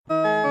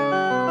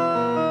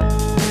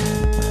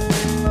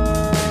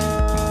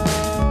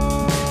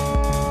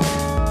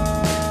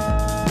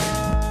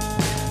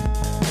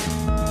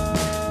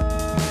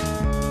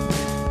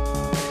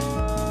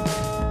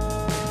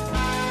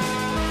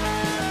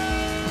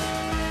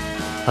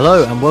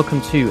Hello and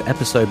welcome to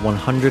episode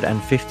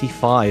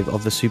 155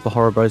 of the Super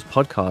Horror Bros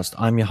podcast.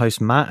 I'm your host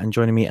Matt, and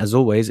joining me as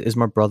always is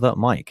my brother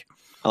Mike.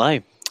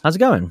 Hello. How's it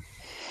going?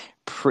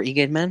 Pretty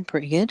good, man.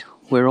 Pretty good.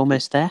 We're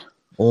almost there.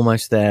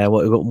 Almost there.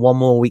 We've got one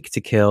more week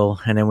to kill,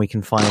 and then we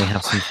can finally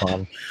have some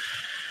fun.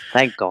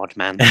 Thank God,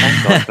 man.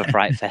 Thank God for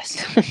Fright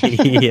Fest.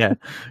 Yeah,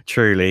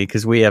 truly,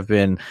 because we have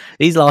been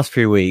these last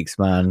few weeks,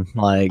 man.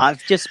 Like,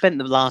 I've just spent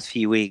the last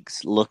few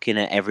weeks looking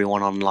at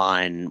everyone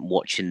online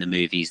watching the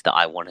movies that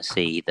I want to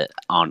see that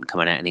aren't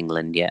coming out in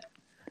England yet.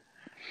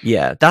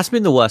 yeah, that's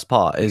been the worst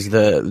part. Is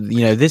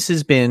this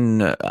has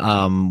been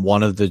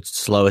one of the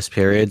slowest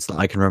periods that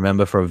I can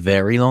remember for a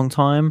very long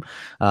time.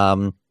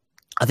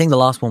 I think the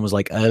last one was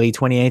like early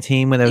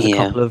 2018 when there was a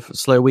couple of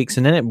slow weeks,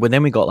 and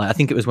then we got I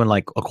think it was when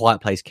like A Quiet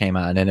Place came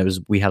out, and then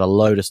we had a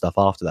load of stuff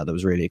after that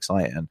was really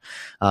exciting.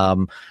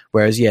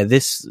 Whereas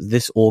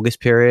this August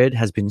period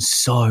has been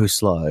so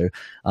slow,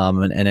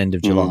 and end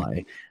of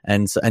July,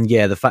 and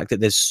the fact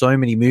that there's so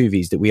many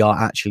movies that we are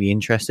actually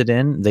interested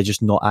in, they're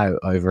just not out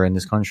over in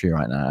this country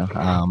right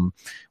now,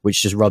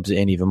 which just rubs it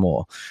in even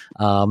more.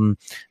 But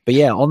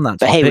yeah, on that.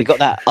 But topic, hey, we got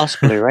that Us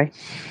Blu-ray.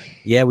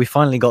 Yeah, we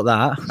finally got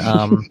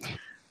that.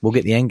 We'll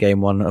get the Endgame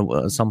one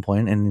at some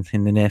point in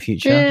the near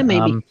future. Yeah,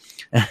 maybe.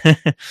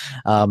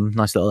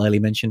 Nice little early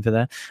mention for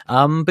there.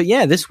 But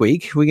yeah, this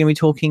week we're going to be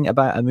talking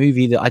about a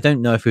movie that I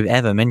don't know if we've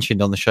ever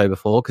mentioned on the show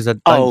before, because I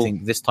don't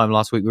think this time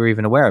last week we were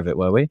even aware of it,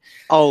 were we?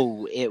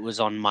 Oh, it was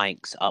on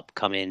Mike's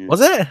upcoming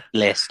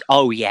list.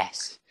 Oh,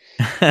 yes.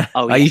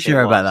 Are you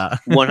sure about that?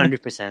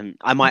 100%.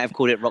 I might have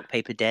called it Rock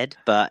Paper Dead,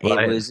 but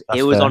Right,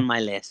 it was on my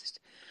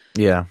list.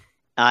 Yeah.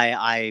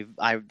 I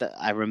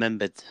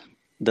remembered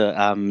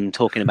the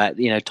talking about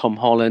Tom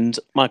Holland,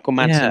 Michael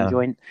Madsen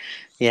joint.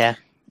 Yeah,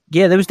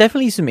 there was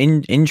definitely some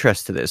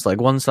interest to this.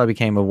 Like, once I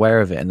became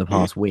aware of it in the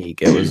past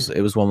week, it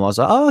was one where I was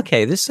like, oh,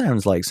 okay, this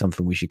sounds like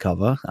something we should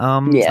cover.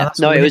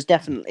 It was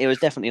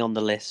definitely on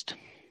the list.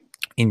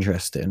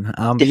 Interesting.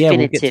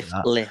 Definitive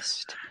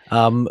list.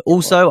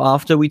 Also,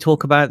 after we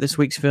talk about this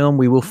week's film,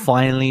 we will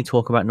finally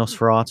talk about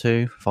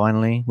Nosferatu.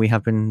 Finally, we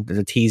have been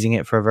teasing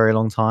it for a very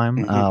long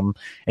time.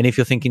 And if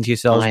you're thinking to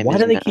yourselves, why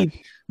do they keep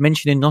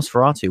mentioning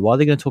Nosferatu? Why are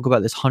they going to talk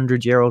about this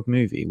 100-year-old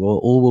movie? Well,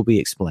 all will be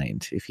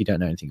explained if you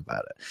don't know anything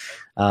about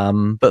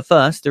it. But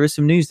first, there is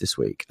some news this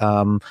week.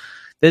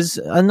 There's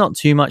not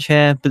too much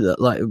here, but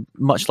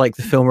much like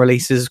the film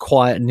releases,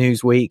 quiet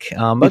news week.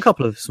 A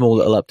couple of small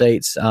little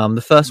updates.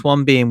 The first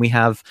one being we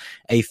have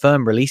a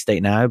firm release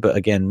date now, but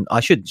again, I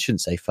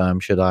shouldn't say firm,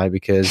 should I?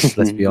 Because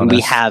let's be honest,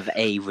 we have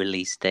a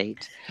release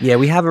date. Yeah,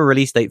 we have a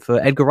release date for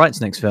Edgar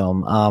Wright's next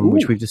film,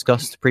 which we've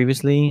discussed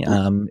previously.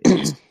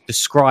 It's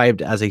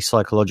described as a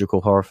psychological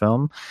horror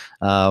film.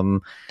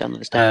 Don't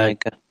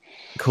understand.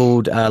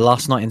 Called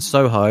Last Night in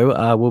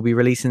Soho, will be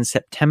releasing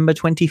September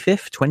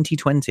 25th,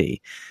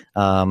 2020.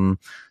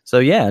 So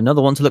yeah,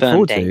 another one to look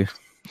forward to.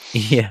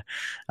 Yeah,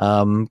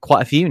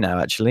 quite a few now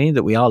actually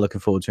that we are looking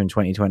forward to in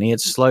 2020.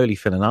 It's slowly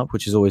filling up,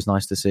 which is always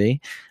nice to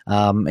see.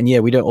 And yeah,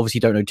 we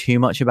don't know too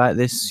much about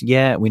this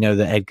yet. We know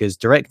that Edgar's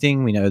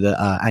directing. We know that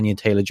Anya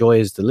Taylor-Joy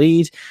is the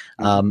lead,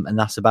 and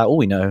that's about all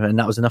we know. And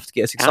that was enough to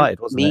get us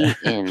excited, wasn't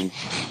it?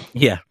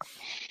 Yeah.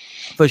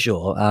 For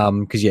sure,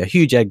 because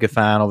huge Edgar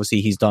fan.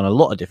 Obviously, he's done a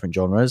lot of different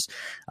genres,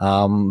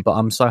 but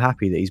I'm so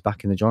happy that he's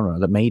back in the genre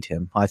that made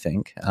him, I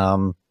think.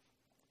 So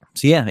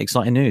yeah,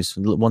 exciting news.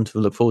 One to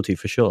look forward to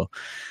for sure.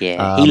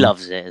 Yeah, he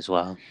loves it as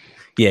well.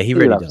 Yeah, he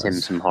really loves does. Him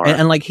some horror.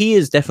 And like, he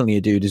is definitely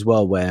a dude as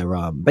well.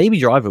 Where Baby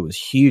Driver was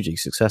hugely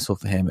successful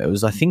for him.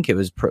 I think it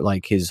was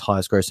like his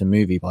highest grossing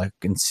movie by a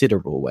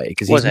considerable way.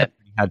 Because was it?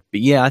 I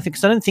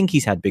don't think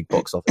he's had big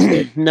box office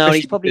hits. No,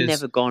 he's probably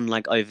never gone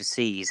like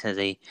overseas, has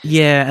he?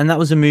 Yeah, and that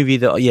was a movie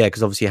that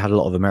because obviously it had a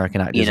lot of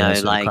American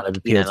actors. Like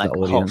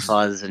Hot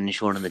Fuzz and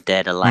Shaun of the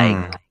Dead are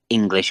like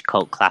English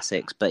cult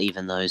classics, but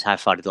even those, how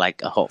far did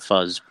like a Hot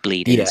Fuzz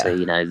bleed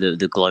into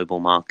the global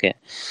market?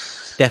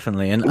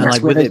 Definitely, and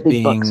like with it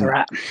being,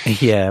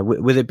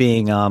 with it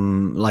being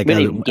like we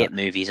don't even get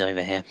movies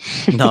over here.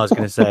 No, I was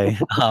going to say.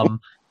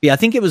 Yeah, I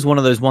think it was one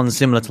of those ones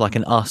similar to like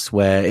an Us,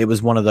 where it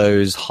was one of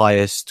those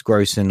highest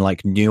grossing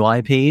like new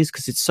IPs,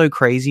 because it's so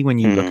crazy when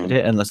you look at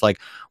it, and it's like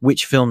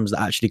which films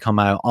that actually come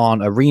out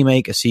aren't a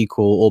remake, a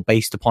sequel, or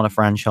based upon a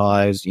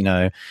franchise,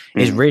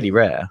 is really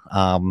rare.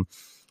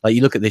 Like,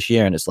 you look at this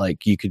year and it's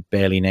like you could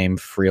barely name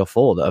 3 or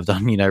 4 that have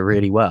done,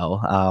 really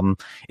well.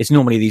 It's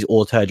normally these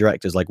auteur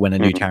directors, like when a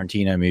new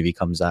Tarantino movie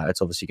comes out,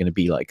 it's obviously going to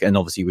be like, and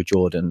obviously with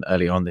Jordan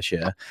earlier on this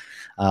year.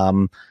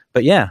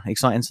 But yeah,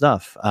 exciting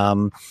stuff.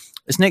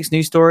 This next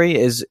news story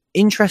is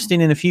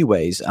interesting in a few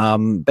ways.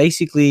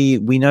 Basically,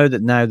 we know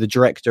that now the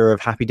director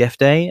of Happy Death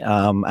Day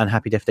and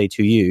Happy Death Day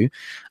to You,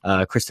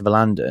 Christopher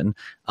Landon,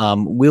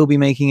 will be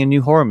making a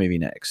new horror movie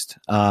next.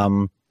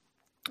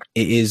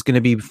 It is going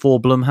to be for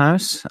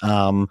Blumhouse.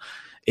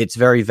 It's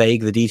very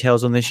vague, the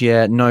details on this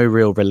yet. No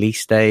real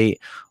release date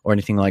or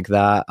anything like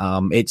that.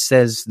 It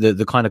says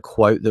the kind of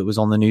quote that was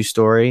on the news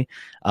story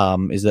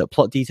is that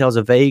plot details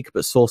are vague,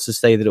 but sources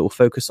say that it will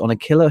focus on a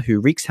killer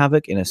who wreaks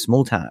havoc in a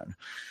small town.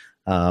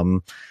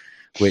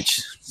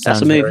 Which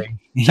sounds very,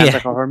 Sounds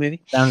like a horror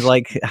movie. Sounds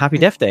like Happy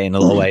Death Day in a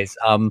lot of ways.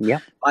 Yeah.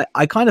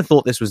 I kind of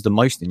thought this was the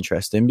most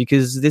interesting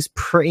because this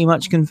pretty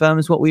much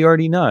confirms what we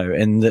already know,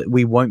 and that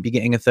we won't be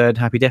getting a third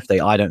Happy Death Day,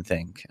 I don't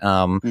think.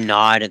 No,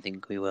 I don't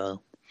think we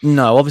will.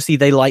 No, obviously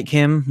they like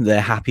him. They're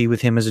happy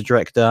with him as a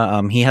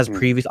director. He has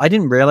previous. I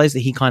didn't realize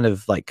that he kind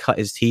of like cut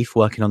his teeth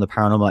working on the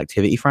Paranormal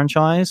Activity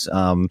franchise.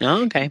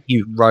 Okay.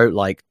 He wrote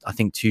like I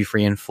think 2,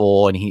 3, and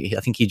 4, and I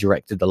think he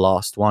directed the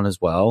last one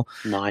as well.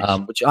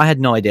 Nice. Which I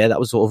had no idea that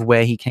was sort of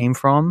where he came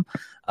from.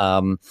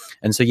 And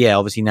so yeah,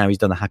 obviously now he's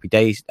done the Happy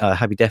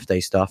Death Day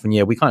stuff, and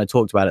yeah, we kind of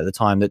talked about it at the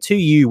time that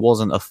 2U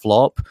wasn't a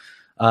flop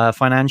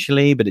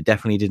financially, but it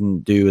definitely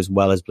didn't do as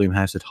well as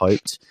Blumhouse had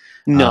hoped.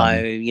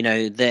 No,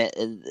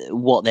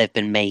 what they've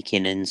been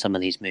making in some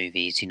of these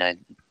movies,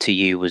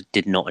 2U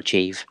did not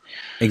achieve.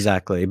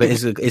 Exactly, but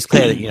it's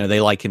clear that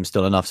they like him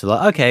still enough. So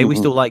like, okay, we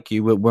still like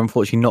you. We're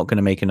unfortunately not going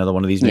to make another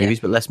one of these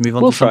movies, but let's move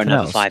on to something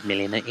else. 5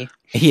 million at you.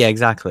 Yeah,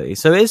 exactly.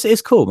 So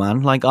it's cool,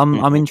 man. Like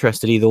I'm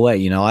interested either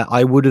way.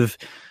 I would have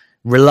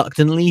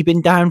reluctantly been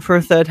down for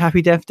a third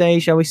Happy Death Day,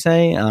 shall we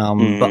say?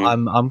 But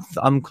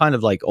I'm kind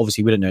of like,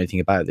 obviously we don't know anything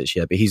about this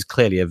yet, but he's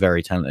clearly a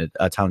very talented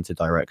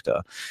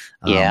director.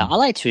 I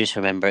like to just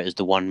remember it as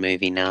the one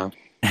movie now.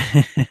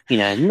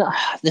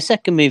 The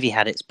second movie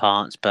had its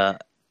parts,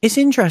 but it's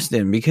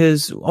interesting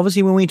because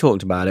obviously when we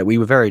talked about it, we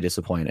were very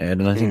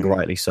disappointed, and I think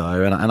rightly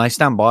so. And I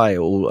stand by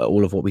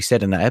all of what we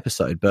said in that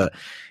episode. But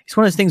it's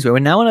one of those things where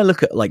now when I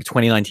look at like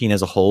 2019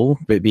 as a whole,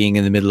 but being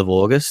in the middle of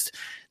August,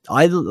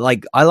 I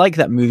like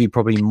that movie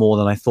probably more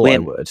than I thought I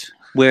would.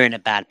 We're in a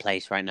bad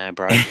place right now,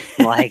 bro.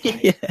 Like,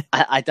 yeah.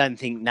 I don't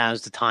think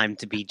now's the time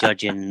to be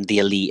judging the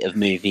elite of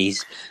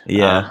movies.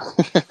 Yeah.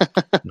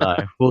 No,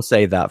 we'll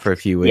save that for a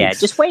few weeks. Yeah,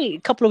 just wait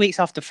a couple of weeks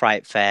after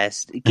Fright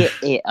Fest, get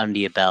it under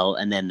your belt,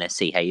 and then let's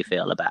see how you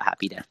feel about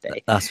Happy Death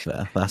Day. That's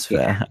fair. But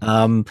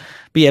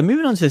yeah,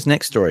 moving on to this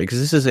next story, because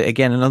this is,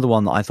 again, another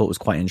one that I thought was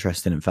quite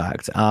interesting, in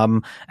fact.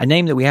 A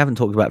name that we haven't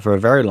talked about for a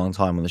very long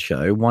time on the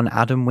show, one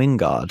Adam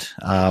Wingard.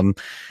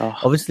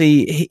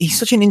 Obviously, he's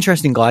such an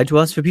interesting guy to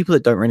us. For people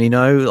that don't really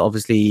know,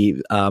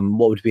 obviously,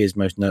 what would be his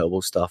most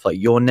notable stuff? Like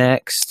You're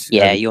Next.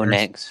 Yeah, You're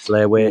Next.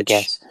 Blair Witch.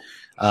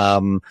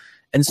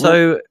 And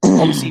so,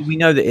 obviously, we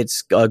know that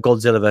it's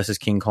Godzilla versus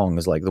King Kong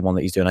is like the one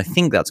that he's doing. I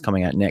think that's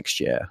coming out next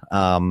year.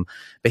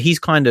 But he's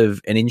kind of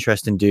an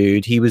interesting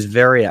dude. He was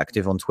very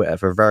active on Twitter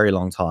for a very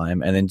long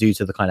time. And then due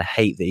to the kind of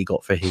hate that he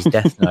got for his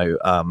Death Note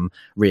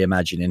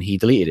reimagining, he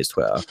deleted his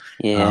Twitter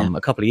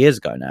a couple of years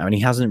ago now. And he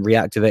hasn't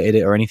reactivated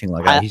it or anything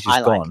like that. He's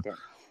just gone.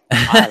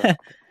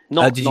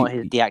 Not his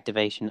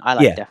deactivation. I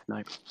like Death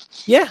Note.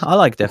 Yeah, I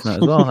like Death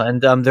Note as well.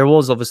 And there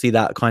was obviously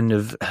that kind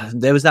of...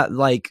 There was that,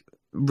 like...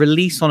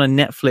 release on a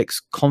Netflix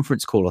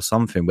conference call or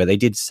something where they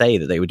did say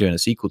that they were doing a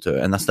sequel to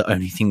it, and that's the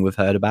only thing we've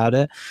heard about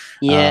it.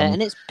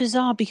 And it's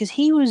bizarre because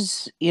he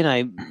was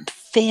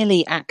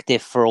fairly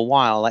active for a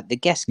while. Like the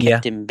guest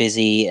kept him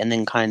busy, and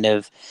then kind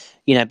of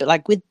but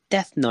like with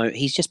Death Note,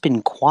 he's just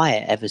been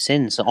quiet ever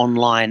since,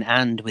 online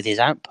and with his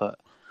output.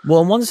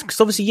 Well,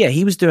 because obviously,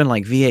 he was doing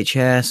like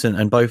VHS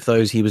and both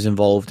those he was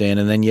involved in.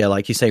 And then,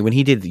 like you say, when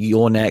he did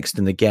You're Next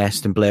and The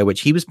Guest and Blair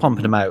Witch, he was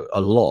pumping them out a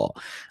lot.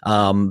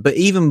 But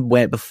even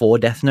before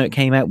Death Note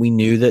came out, we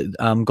knew that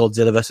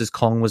Godzilla vs.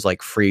 Kong was like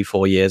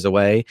 3-4 years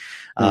away.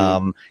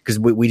 Because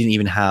we didn't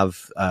even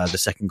have the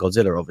second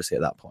Godzilla, obviously,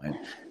 at that point.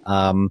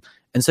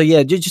 And so,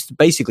 just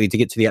basically to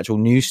get to the actual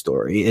news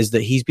story is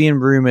that he's being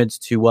rumored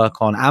to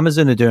work on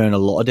Amazon are doing a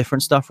lot of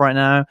different stuff right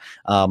now.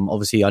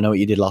 Obviously, I Know What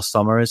You Did Last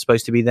Summer is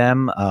supposed to be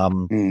them.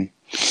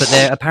 But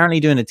they're apparently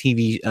doing a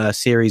TV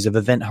series of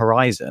Event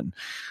Horizon,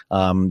 the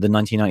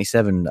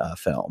 1997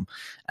 film.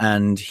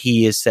 And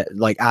he is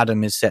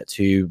Adam is set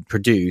to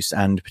produce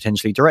and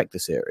potentially direct the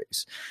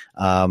series.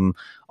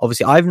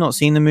 Obviously, I've not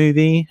seen the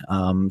movie,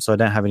 so I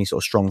don't have any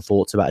sort of strong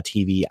thoughts about a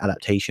TV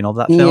adaptation of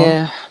that film.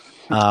 Yeah,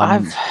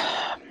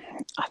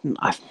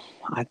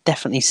 I've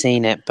definitely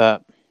seen it,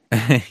 but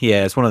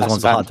it's one of those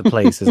ones that's hard to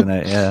place, isn't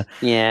it? Yeah,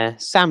 yeah.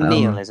 Sam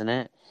Neill, isn't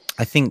it?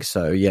 I think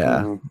so.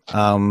 Yeah.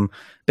 But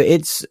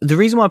it's the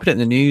reason why I put it in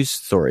the news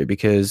story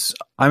because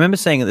I remember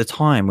saying at the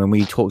time when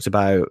we talked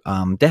about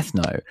Death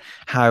Note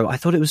how I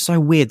thought it was so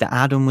weird that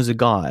Adam was a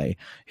guy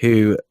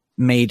who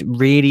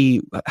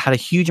had a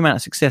huge amount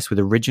of success with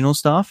original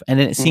stuff, and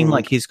then it seemed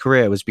like his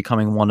career was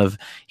becoming one of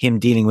him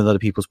dealing with other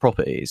people's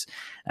properties.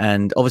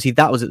 And obviously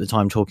that was at the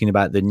time talking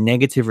about the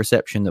negative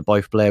reception that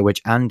both Blair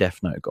Witch and Death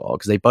Note got,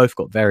 because they both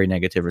got very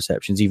negative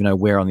receptions, even though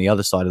we're on the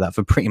other side of that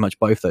for pretty much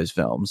both those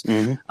films.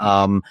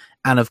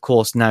 And of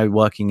course now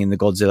working in the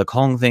Godzilla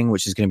Kong thing,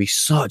 which is going to be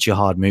such a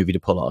hard movie to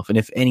pull off, and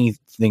if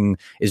anything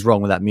is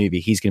wrong with that movie,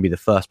 he's going to be the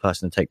first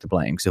person to take the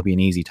blame because he'll be an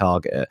easy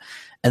target.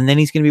 And then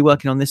he's going to be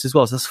working on this as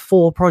well, so that's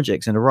 4 projects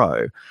projects in a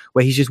row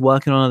where he's just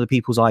working on other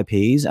people's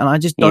IPs, and I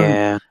just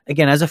don't.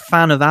 Again, as a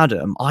fan of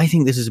Adam, I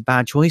think this is a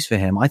bad choice for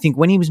him. I think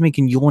when he was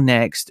making You're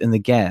Next and The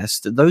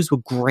Guest, those were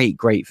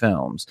great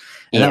films,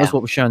 and that was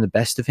what was showing the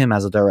best of him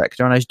as a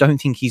director. And I just don't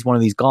think he's one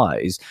of these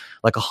guys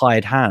like a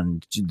hired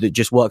hand that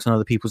just works on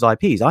other people's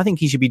IPs. I think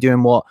he should be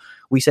doing what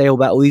we say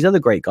about all these other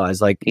great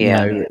guys, like you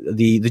know,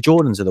 the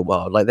Jordans of the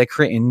world. Like they're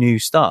creating new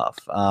stuff.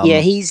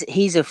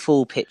 He's a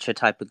full picture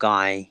type of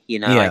guy. You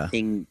know, I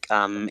think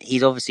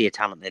he's obviously a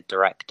talented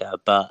director,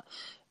 but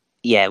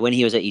when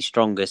he was at his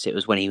strongest, it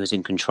was when he was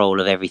in control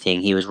of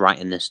everything. He was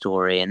writing the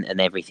story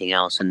and everything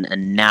else,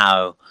 and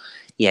now,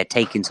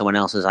 taking someone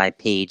else's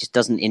IP just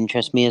doesn't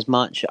interest me as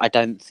much. I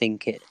don't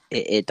think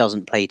it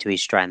doesn't play to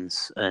his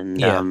strengths, and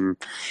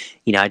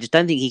you know, I just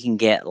don't think he can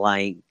get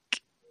like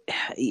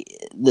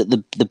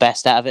the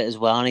best out of it as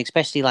well, and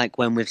especially like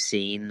when we've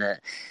seen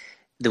that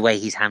the way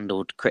he's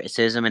handled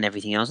criticism and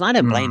everything else. And I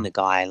don't blame the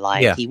guy.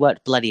 Like he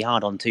worked bloody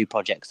hard on 2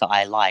 projects that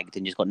I liked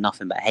and just got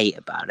nothing but hate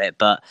about it.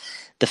 But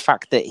the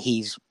fact that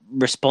he's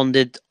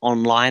responded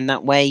online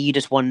that way, you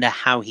just wonder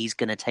how he's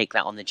going to take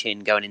that on the chin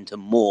going into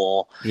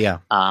more, you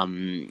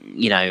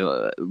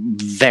know,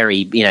 very,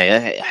 you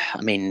know,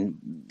 I mean,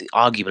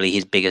 arguably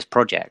his biggest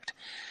project.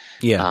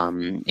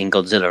 In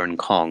Godzilla and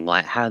Kong.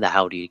 Like, how the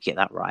hell do you get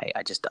that right?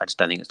 I just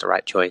don't think it's the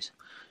right choice.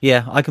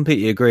 Yeah, I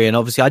completely agree. And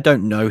obviously, I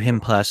don't know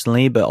him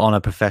personally, but on a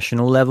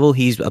professional level,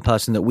 he's a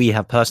person that we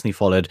have personally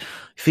followed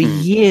for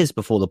years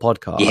before the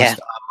podcast.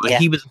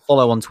 He was a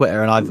follow on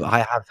Twitter, and I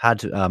have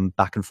had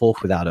back and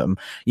forth with Adam.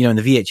 You know, in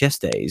the VHS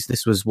days,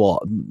 this was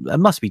it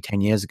must be 10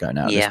 years ago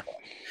now.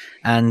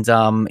 And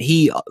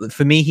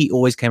for me, he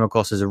always came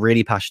across as a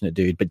really passionate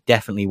dude, but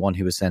definitely one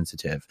who was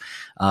sensitive,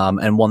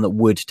 and one that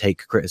would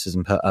take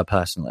criticism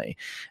personally.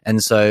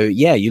 And so,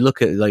 you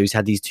look at those,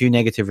 had these 2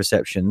 negative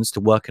receptions to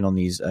working on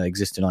these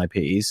existing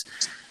IPs,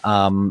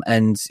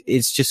 and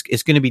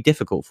it's going to be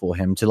difficult for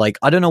him to, like,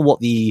 I don't know what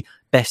the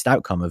best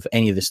outcome of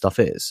any of this stuff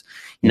is.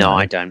 No,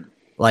 I don't.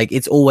 Like,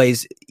 it's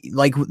always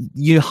like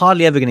you're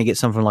hardly ever going to get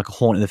something like a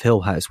Haunting of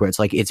Hill House where it's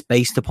like it's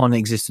based upon an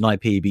existing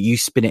IP, but you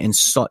spin it in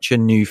such a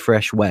new,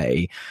 fresh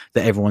way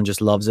that everyone just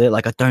loves it.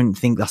 Like, I don't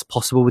think that's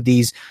possible with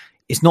these.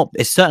 It's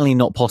certainly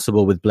not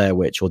possible with Blair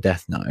Witch or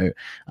Death Note.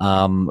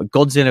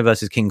 Godzilla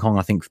versus King Kong,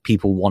 I think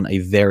people want a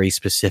very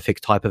specific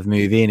type of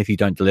movie, and if you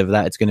don't deliver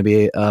that, it's going to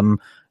be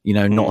you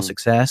know, not a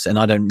success. And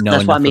I don't know.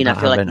 That's what I mean. I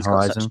feel like he's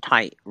got such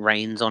tight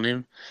reins on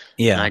him.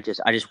 And I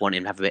just want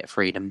him to have a bit of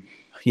freedom.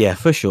 Yeah,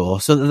 for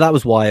sure. So that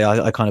was why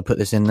I kind of put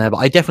this in there. But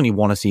I definitely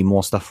want to see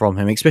more stuff from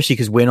him, especially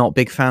because we're not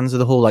big fans of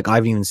the whole. Like, I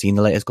haven't even seen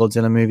the latest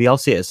Godzilla movie. I'll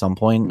see it at some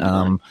point,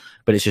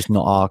 but it's just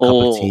not our cup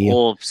of tea.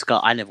 Or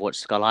I never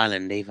watched Skull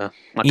Island either.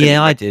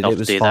 I did. It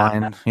was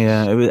fine. That.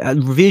 Yeah, it was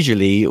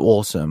visually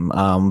awesome.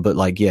 But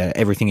like,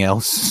 everything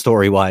else,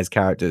 story wise,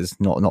 characters,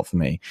 not for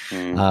me.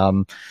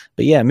 But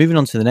moving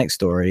on to the next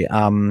story.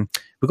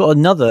 We've got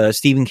another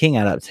Stephen King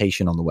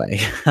adaptation on the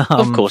way.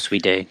 Of course we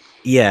do.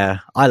 Yeah,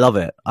 I love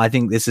it. I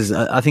think this is.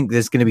 I think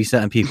there's going to be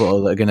certain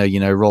people that are going to, you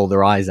know, roll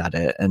their eyes at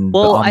it. And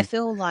I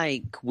feel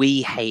like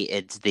we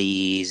hated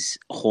these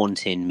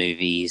haunting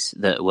movies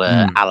that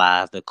were a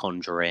la The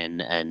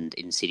Conjuring and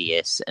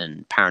Insidious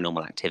and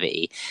Paranormal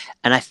Activity,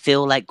 and I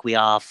feel like we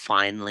are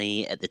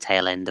finally at the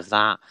tail end of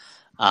that.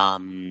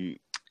 You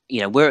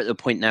know, we're at the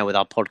point now with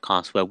our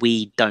podcast where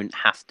we don't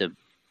have to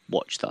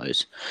watch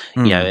those.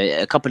 You know,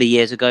 a couple of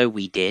years ago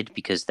we did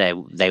because they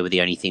were the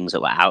only things that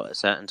were out at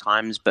certain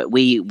times, but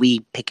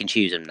we pick and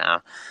choose them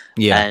now.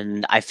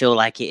 And I feel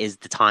like it is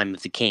the time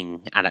of the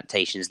King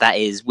adaptations. That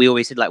is, we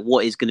always said, like,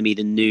 what is going to be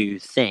the new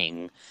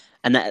thing,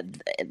 and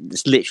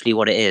that's literally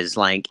what it is.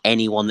 Like,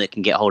 anyone that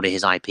can get hold of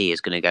his IP is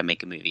going to go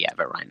make a movie out of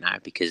it right now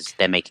because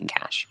they're making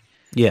cash.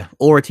 Yeah,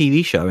 or a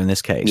TV show in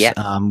this case,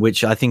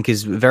 which I think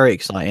is very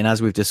exciting,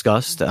 as we've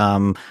discussed.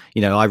 You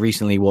know, I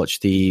recently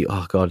watched the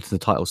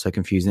title's so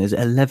confusing. Is it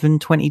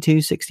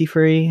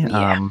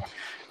 11/22/63?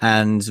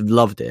 And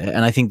loved it.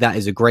 And I think that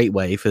is a great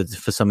way for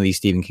some of these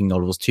Stephen King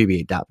novels to be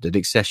adapted,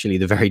 especially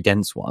the very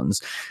dense ones,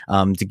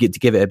 to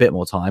give it a bit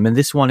more time. And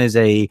this one is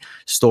a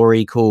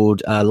story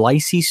called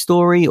Lacey's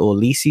Story or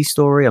Lacey's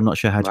Story. I'm not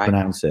sure how to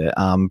pronounce it.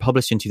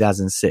 Published in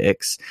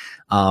 2006.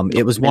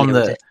 It was one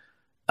that.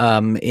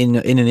 In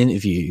an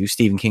interview,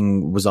 Stephen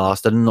King was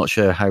asked, I'm not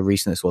sure how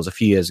recent this was, a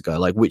few years ago,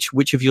 like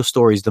which of your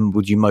stories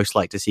would you most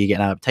like to see get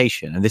an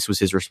adaptation? And this was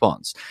his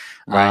response.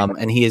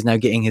 And he is now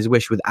getting his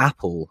wish with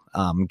Apple,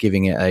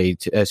 giving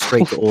it a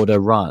straight to order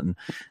run.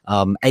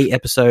 8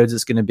 episodes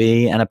it's going to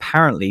be, and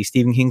apparently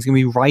Stephen King's going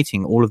to be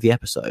writing all of the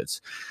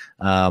episodes.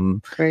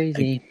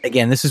 Crazy.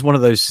 Again, this is one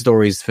of those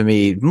stories for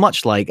me,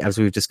 much like as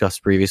we've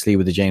discussed previously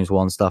with the James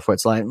Wan stuff, where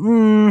it's like,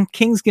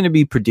 King's going to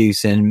be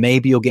producing,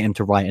 maybe you'll get him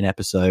to write an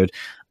episode.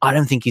 I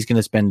don't think he's going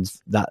to spend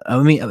that.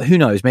 I mean, who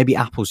knows? Maybe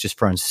Apple's just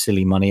throwing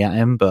silly money at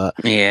him, but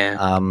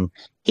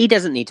he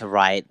doesn't need to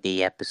write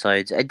the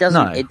episodes. It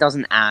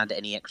doesn't add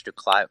any extra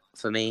clout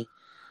for me.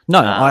 No,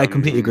 I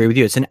completely agree with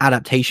you. It's an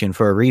adaptation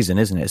for a reason,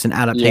 isn't it? It's an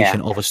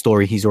adaptation of a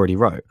story he's already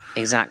wrote.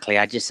 Exactly.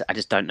 I just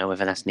don't know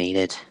whether that's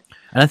needed.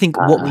 And I think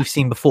what we've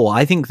seen before,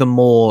 I think the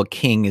more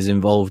King is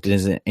involved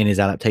in his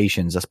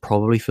adaptations, that's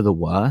probably for the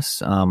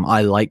worse.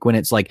 I like when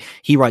it's like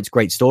he writes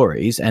great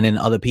stories and then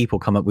other people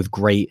come up with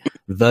great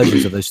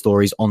versions of those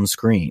stories on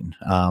screen.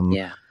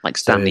 Like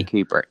Stanley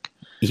Kubrick.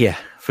 Yeah,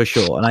 for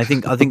sure. And I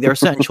think there are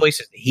certain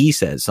choices he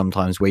says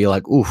sometimes where you're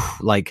like,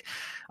 oof, like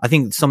I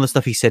think some of the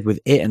stuff he said with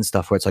it and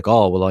stuff where it's like,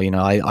 oh, well,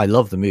 I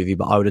love the movie,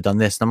 but I would have done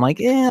this. And I'm like,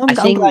 yeah,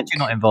 I'm glad you're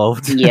not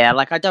involved. Yeah,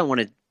 like I don't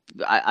want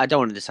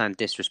to sound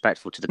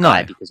disrespectful to the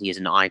guy because he is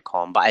an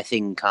icon, but I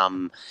think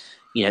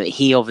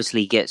he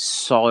obviously gets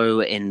so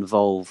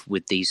involved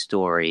with these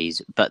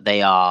stories, but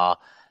they are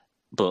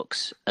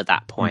books at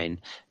that point.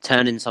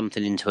 Turning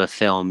something into a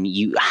film,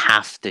 you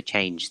have to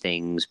change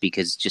things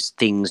because just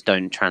things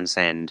don't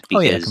transcend.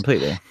 Because,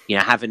 completely.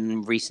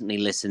 Having recently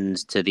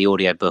listened to the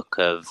audiobook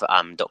of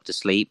Dr.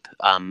 Sleep,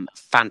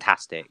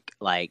 fantastic.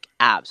 Like,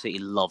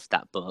 absolutely loved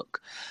that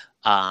book.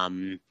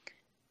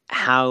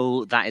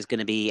 How that is going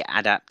to be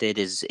adapted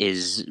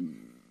is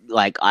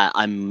like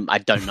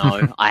I don't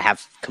know. I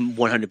have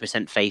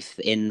 100% faith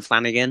in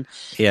Flanagan.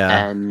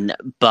 Yeah,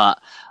 but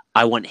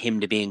I want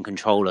him to be in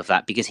control of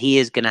that because he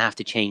is going to have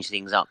to change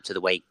things up to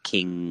the way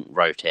King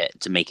wrote it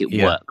to make it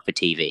work for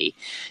TV.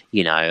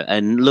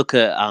 And look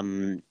at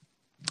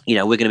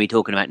we're going to be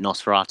talking about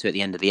Nosferatu at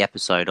the end of the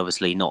episode.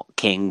 Obviously, not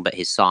King, but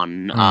his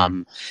son.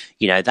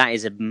 That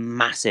is a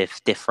massive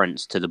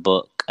difference to the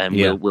book, and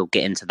we'll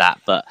get into that.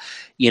 But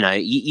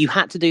you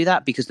had to do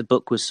that because the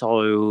book was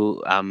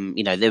so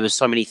there was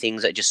so many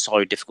things that are just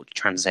so difficult to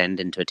transcend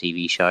into a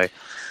TV show.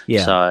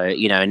 Yeah. So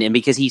and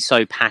because he's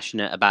so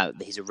passionate about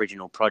his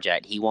original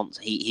project, he wants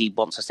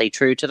to stay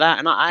true to that,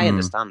 and I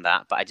understand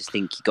that. But I just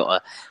think you got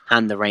to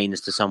hand the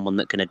reins to someone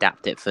that can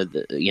adapt it for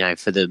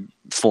the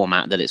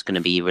format that it's going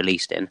to be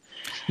released in.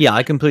 Yeah,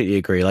 I completely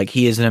agree. Like,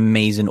 he is an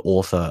amazing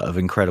author of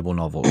incredible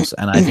novels,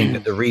 and I think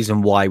that the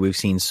reason why we've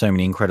seen so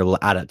many incredible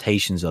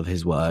adaptations of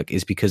his work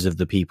is because of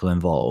the people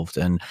involved.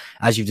 And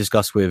as you've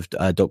discussed with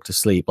Dr.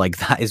 Sleep, like,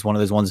 that is one of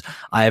those ones.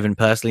 I haven't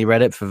personally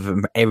read it,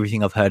 from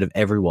everything I've heard of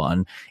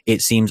everyone,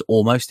 it seems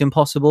almost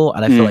impossible,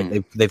 and I feel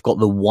like they've got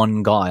the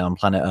one guy on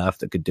planet Earth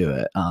that could do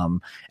it,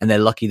 and they're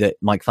lucky that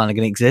Mike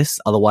Flanagan exists.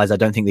 Otherwise, I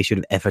don't think they should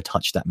have ever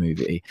touched that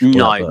movie.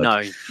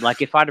 No.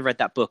 Like, if I'd have read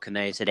that book and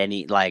they said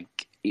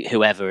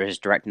whoever is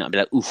directing it, I'd be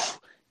like, oof,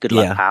 good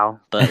luck, pal.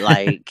 But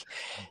like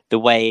the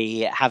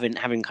way having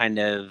kind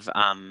of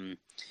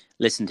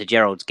listened to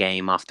Gerald's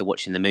Game after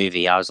watching the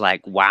movie, I was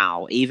like,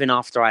 wow. Even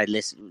after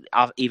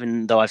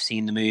even though I've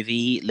seen the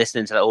movie,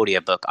 listening to the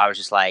audiobook, I was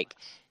just like,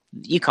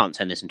 you can't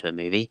turn this into a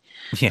movie.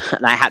 Yeah.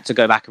 And I had to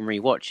go back and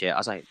rewatch it. I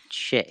was like,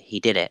 shit,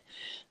 he did it.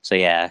 So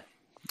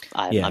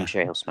I'm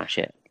sure he'll smash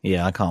it.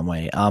 Yeah, I can't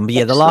wait. But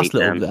yeah, the last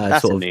little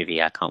that's a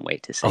movie I can't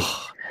wait to see.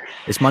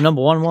 It's my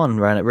number one,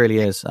 Ryan. It really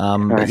is.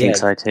 I think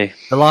so too.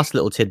 The last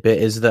little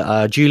tidbit is that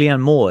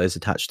Julianne Moore is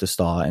attached to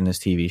star in this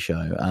TV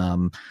show.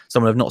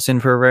 Someone I've not seen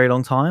for a very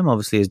long time.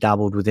 Obviously, has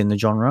dabbled within the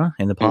genre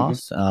in the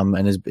past,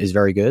 and is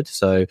very good.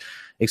 So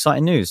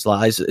exciting news.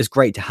 Like, it's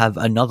great to have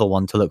another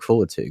one to look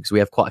forward to because we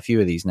have quite a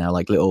few of these now.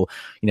 Like little,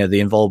 the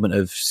involvement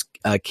of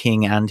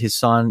King and his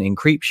son in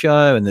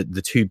Creepshow, and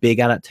the two big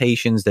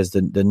adaptations. There's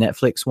the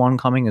Netflix one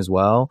coming as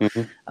well. I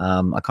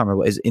can't remember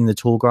what is In the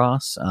Tall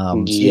Grass.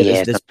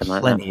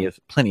 There's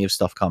plenty of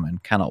stuff coming.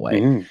 Cannot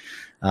wait.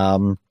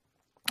 And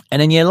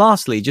then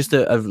lastly, just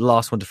a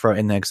last one to throw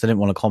in there because I didn't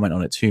want to comment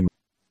on it too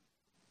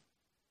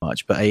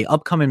much, but a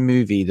upcoming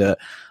movie that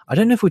I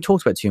don't know if we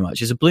talked about too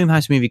much is a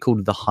Blumhouse movie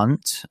called The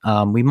Hunt.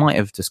 We might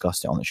have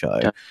discussed it on the show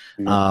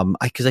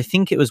because I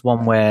think it was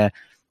one where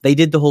they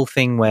did the whole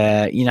thing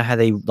where how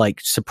they like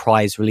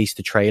surprise released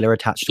the trailer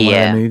attached to one of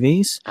their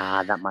movies.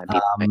 That might be.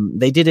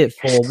 They did it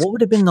for what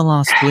would have been the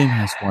last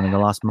Blumhouse one in the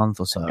last month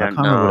or so. I can't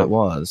remember what it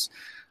was.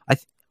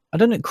 I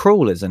don't know.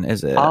 Cruel isn't,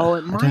 is it? Oh,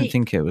 it might. I don't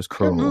think it was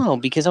Cruel. No,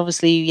 because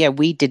obviously,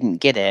 we didn't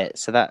get it,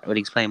 so that would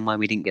explain why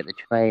we didn't get the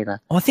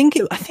trailer. I think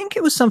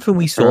it was something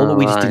we saw, but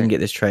we just didn't get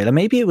this trailer.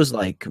 Maybe it was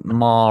like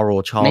Mar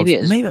or Charles. Maybe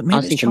I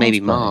was thinking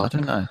maybe Mar. I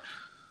don't know.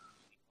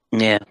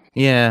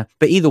 Yeah.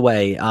 But either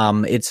way,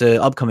 it's an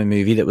upcoming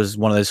movie that was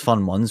one of those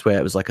fun ones where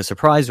it was like a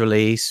surprise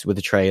release with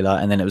a trailer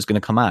and then it was going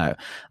to come out.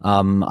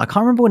 I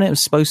can't remember when it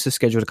was supposed to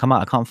schedule to come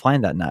out. I can't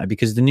find that now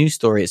because the news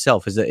story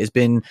itself is that it's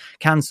been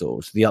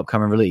cancelled, the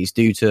upcoming release,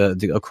 due to,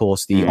 of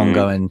course, the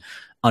ongoing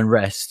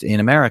unrest in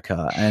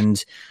America.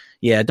 And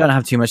I don't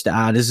have too much to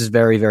add. This is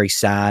very, very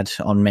sad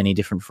on many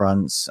different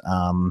fronts.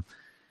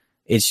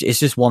 It's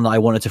just one that I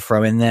wanted to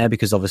throw in there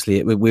because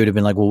obviously we would have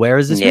been like, well, where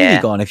has this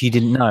movie gone if you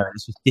didn't know?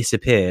 It's just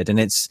disappeared. And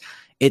it's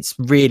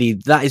really,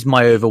 that is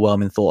my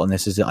overwhelming thought on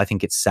this, is that I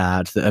think it's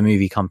sad that a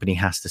movie company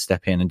has to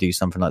step in and do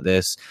something like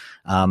this.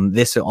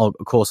 This, of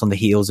course, on the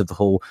heels of the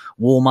whole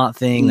Walmart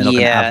thing. They're not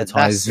going to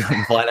advertise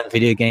violent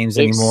video games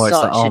anymore. It's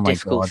such a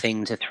difficult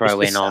thing to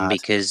throw in on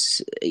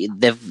because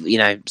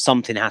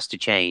something has to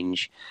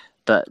change.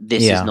 But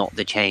this is not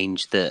the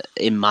change that,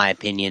 in my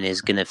opinion,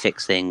 is going to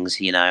fix things.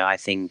 I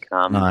think,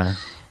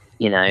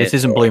 this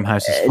isn't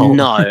Blumhouse's fault.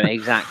 No,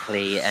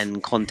 exactly.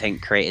 And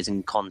content creators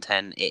and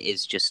content, it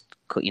is just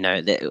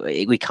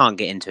we can't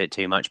get into it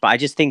too much, but I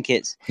just think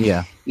it's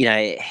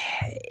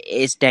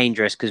it's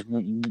dangerous because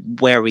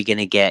where are we going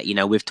to get?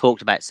 We've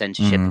talked about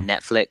censorship in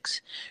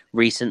Netflix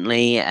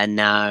recently, and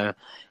now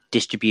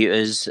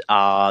distributors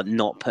are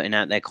not putting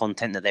out their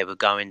content that they were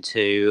going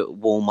to.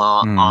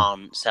 Walmart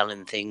aren't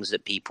selling things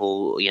that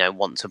people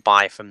want to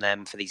buy from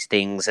them for these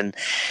things, and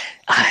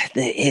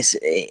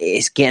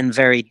it's getting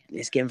very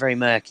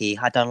murky.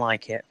 I don't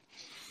like it.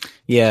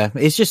 Yeah,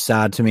 it's just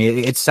sad to me.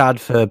 It's sad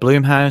for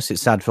Blumhouse.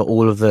 It's sad for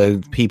all of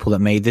the people that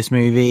made this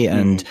movie,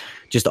 and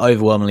just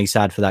overwhelmingly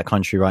sad for that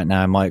country right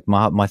now.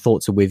 My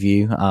thoughts are with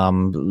you. A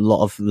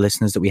lot of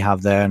listeners that we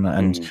have there,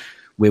 and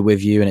we're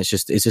with you. And it's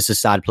just a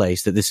sad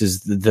place that this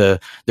is the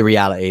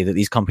reality, that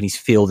these companies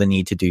feel the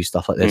need to do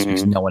stuff like this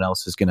because no one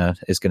else is gonna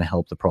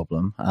help the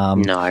problem.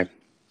 No.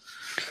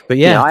 But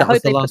yeah, I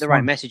hope they put the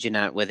right messaging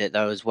out with it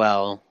though as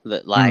well.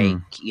 That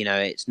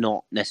it's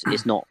not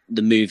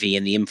the movie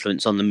and the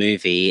influence on the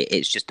movie.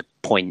 It's just a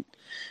point.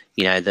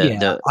 I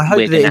hope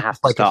we're going to have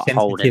to start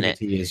holding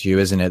it. Issue,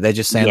 isn't it? They're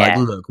just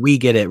saying look, we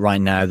get it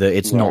right now that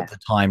it's not the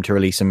time to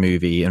release a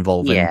movie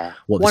involving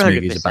what this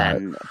movie is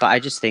about. But I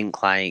just think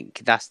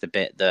that's the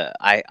bit that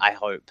I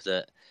hope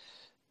that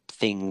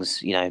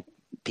things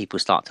people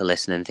start to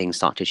listen and things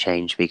start to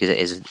change, because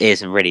it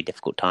is a really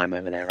difficult time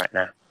over there right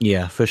now.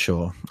 Yeah, for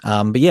sure.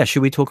 But yeah,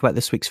 should we talk about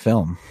this week's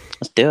film?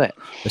 Let's do it.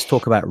 Let's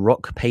talk about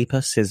Rock,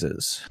 Paper,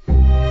 Scissors.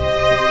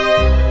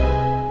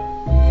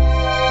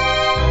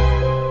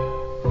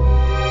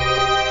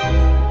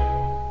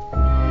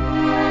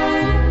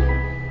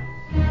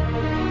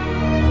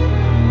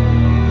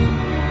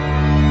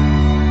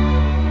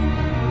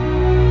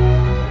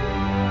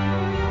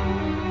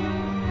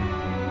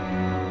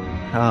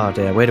 Oh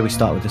dear, where do we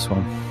start with this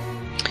one?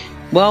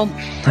 Well,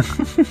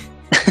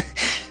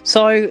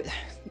 so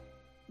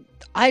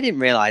I didn't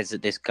realize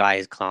that this guy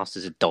is classed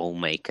as a doll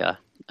maker.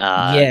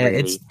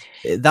 That's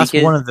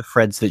one of the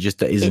threads that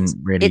just isn't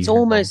really. It's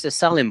almost a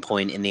selling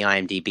point in the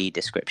IMDb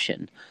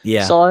description.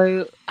 Yeah.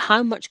 So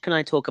how much can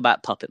I talk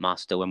about Puppet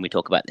Master when we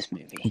talk about this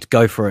movie?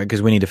 Go for it,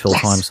 because we need to fill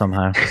time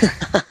somehow.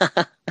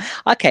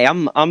 Okay,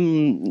 I'm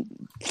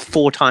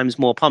 4 times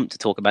more pumped to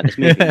talk about this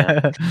movie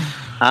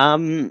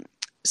now.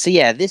 So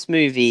yeah, this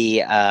movie,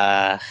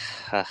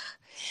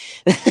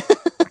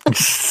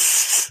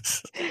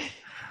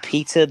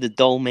 Peter the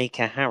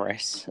Dollmaker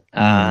Harris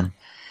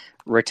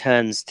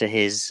returns to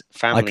his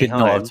family home. I could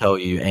not tell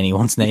you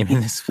anyone's name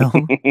in this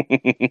film.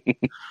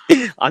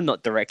 I'm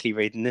not directly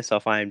reading this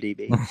off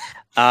IMDb.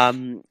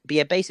 But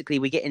yeah, basically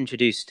we get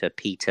introduced to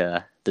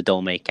Peter the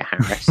Dollmaker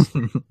Harris,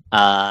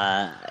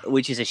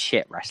 which is a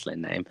shit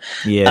wrestling name.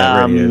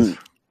 Yeah, it really is.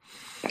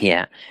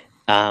 Yeah.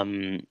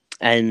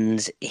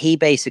 And he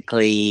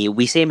basically,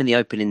 we see him in the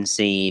opening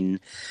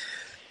scene,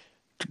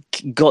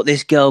 got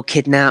this girl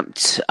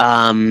kidnapped,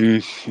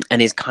 and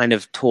is kind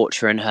of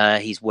torturing her.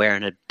 He's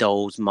wearing a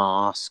doll's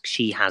mask.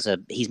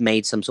 He's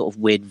made some sort of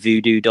weird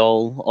voodoo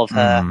doll of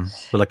her.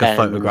 With like a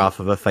photograph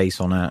of her face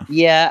on it.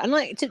 Yeah, and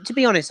like, to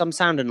be honest, I'm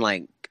sounding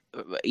like,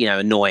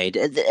 annoyed.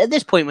 At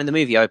this point when the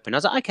movie opened, I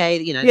was like,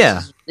 okay,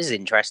 this is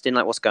interesting.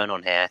 Like, what's going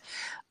on here?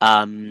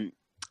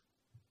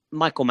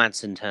 Michael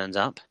Madsen turns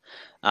up.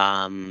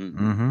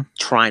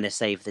 Trying to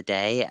save the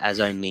day, as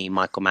only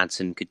Michael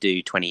Madsen could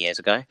do 20 years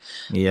ago.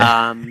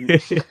 Yeah.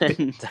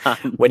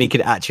 When he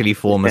could actually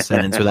form a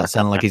sentence without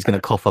sounding like he's going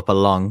to cough up a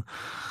lung.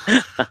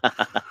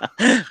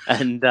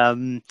 And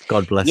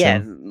God bless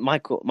him.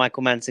 Michael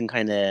Madsen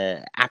kind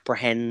of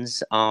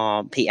apprehends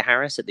Peter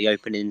Harris at the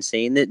opening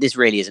scene. This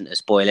really isn't a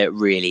spoiler. It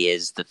really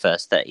is the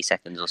first 30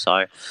 seconds or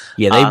so.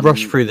 Yeah, they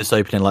rush through this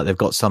opening like they've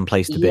got some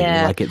place to be.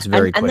 Like it's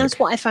very quick. And that's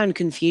what I found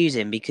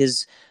confusing,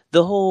 because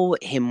the whole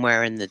him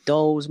wearing the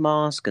doll's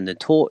mask and the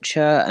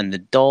torture and the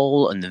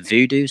doll and the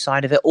voodoo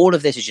side of it, all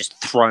of this is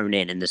just thrown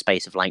in the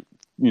space of like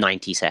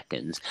 90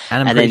 seconds.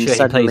 And I'm pretty sure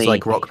suddenly, he plays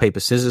like rock, paper,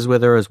 scissors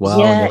with her as well.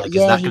 Yeah, like, is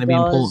that going to be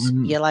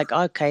important? You're like,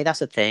 okay,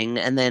 that's a thing.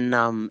 And then,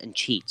 and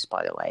cheats,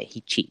 by the way.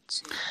 He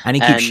cheats. And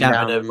he keeps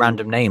shouting a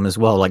random name as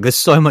well. Like, there's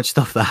so much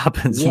stuff that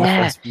happens in the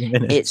first few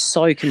minutes. It's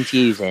so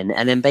confusing.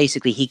 And then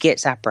basically he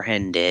gets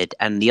apprehended,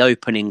 and the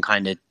opening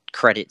kind of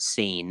credits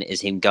scene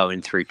is him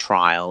going through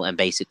trial and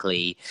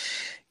basically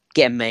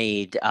getting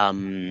made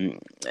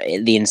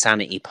the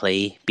insanity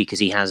plea because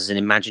he has an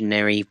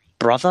imaginary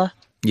brother.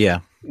 Yeah.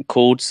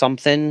 Called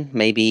something,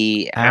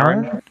 maybe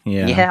Aaron.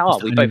 Yeah. Oh,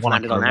 we both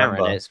landed on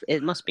Aaron.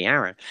 It must be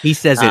Aaron. He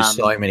says it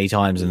so many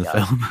times in the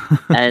film.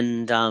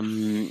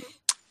 And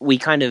we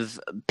kind of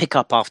pick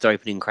up after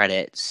opening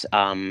credits.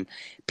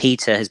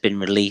 Peter has been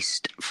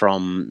released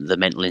from the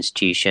mental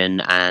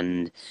institution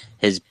and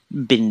has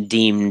been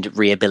deemed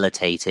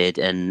rehabilitated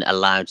and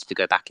allowed to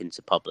go back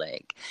into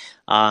public.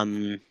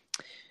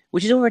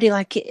 Which is already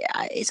like,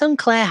 it's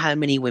unclear how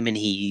many women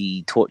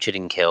he tortured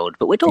and killed,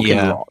 but we're talking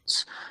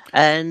lots.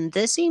 And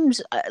there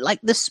seems like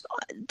this.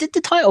 Did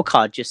the title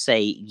card just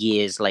say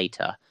years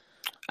later?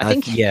 I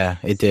think. Yeah,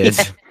 it did.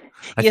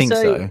 I think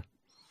so.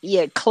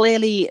 Yeah,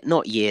 clearly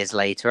not years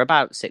later,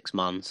 about 6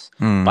 months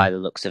by the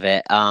looks of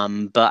it.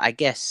 But I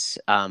guess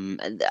I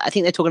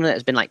think they're talking about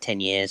it's been like 10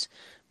 years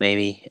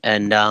maybe,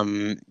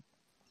 and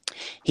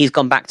he's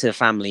gone back to the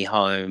family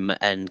home,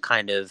 and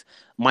kind of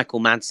Michael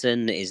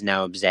Madsen is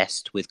now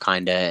obsessed with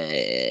kind of.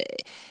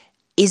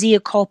 Is he a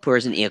cop or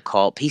isn't he a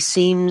cop? He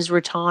seems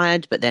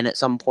retired, but then at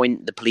some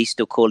point the police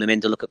still call him in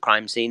to look at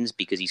crime scenes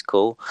because he's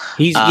cool.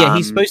 He's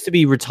supposed to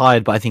be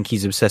retired, but I think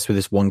he's obsessed with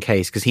this one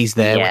case because he's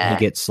there when he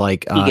gets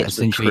like he gets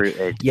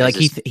essentially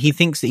he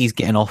thinks that he's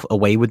getting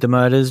away with the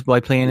murders by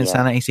playing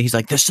insanity. So he's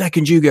like, the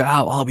second you get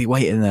out, I'll be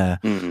waiting there.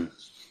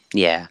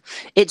 Yeah,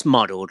 it's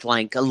muddled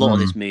like a lot of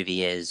this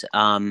movie is.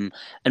 And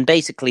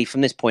basically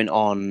from this point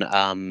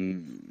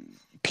on,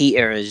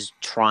 Peter is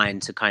trying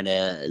to kind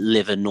of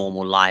live a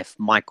normal life.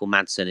 Michael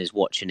Madsen is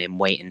watching him,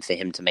 waiting for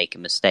him to make a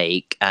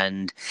mistake.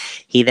 And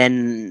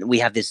we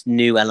have this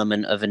new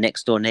element of a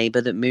next door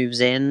neighbor that moves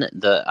in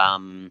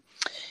that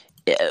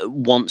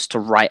wants to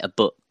write a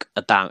book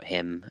about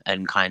him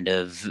and kind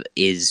of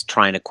is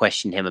trying to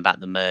question him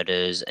about the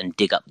murders and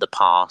dig up the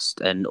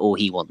past. And all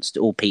Peter wants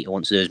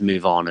to do is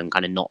move on and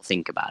kind of not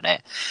think about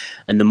it.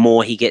 And the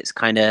more he gets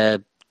kind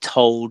of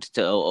told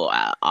to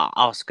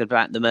ask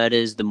about the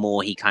murders, the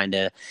more he kind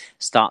of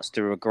starts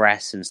to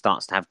regress and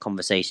starts to have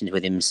conversations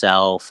with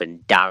himself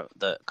and doubt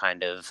that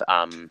kind of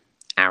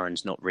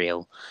Aaron's not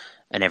real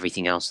and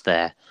everything else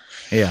there.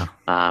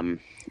 And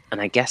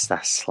I guess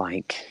that's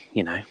like,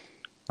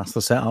 that's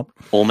the setup,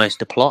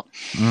 almost a plot.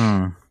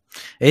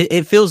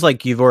 It feels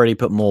like you've already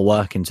put more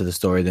work into the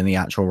story than the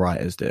actual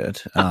writers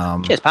did.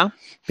 Cheers, pal.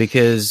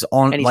 Because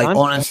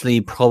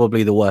honestly,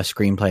 probably the worst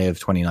screenplay of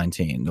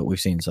 2019 that we've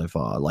seen so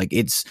far. Like,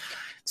 it's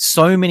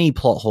so many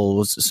plot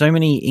holes, so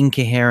many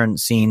incoherent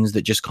scenes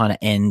that just kind of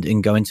end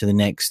and go into the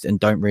next and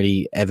don't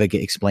really ever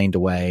get explained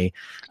away.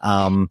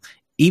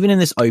 Even in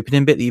this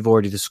opening bit that you've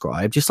already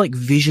described, just like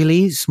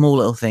visually small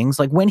little things,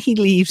 like when he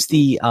leaves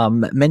the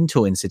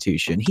mental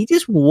institution, he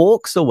just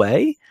walks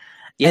away.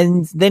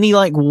 And then he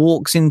like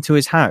walks into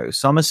his house.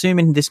 So I'm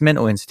assuming this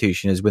mental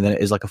institution is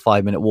like a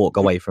 5-minute walk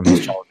away from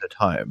his childhood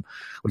home,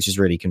 which is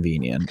really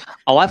convenient.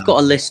 Oh, I've got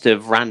a list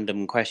of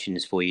random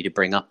questions for you to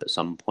bring up at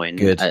some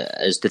point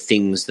as to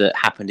things that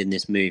happened in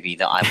this movie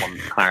that I want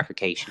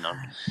clarification on.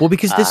 Well,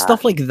 because there's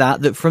stuff like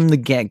that from the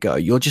get-go,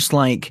 you're just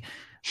like,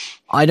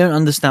 I don't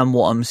understand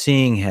what I'm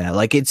seeing here.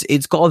 Like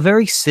it's got a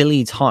very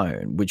silly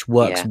tone, which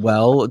works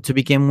well to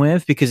begin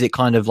with, because it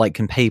kind of like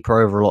can paper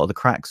over a lot of the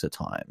cracks at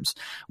times.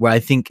 Where I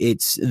think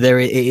it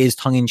is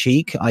tongue in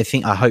cheek. I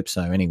hope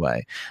so.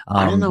 Anyway,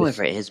 I don't know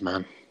whether it is,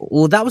 man.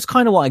 Well, that was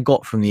kind of what I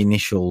got from the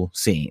initial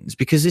scenes,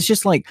 because it's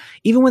just like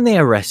even when they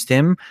arrest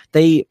him,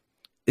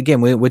 again,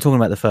 we're talking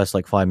about the first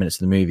like 5 minutes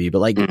of the movie, but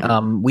like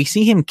we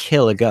see him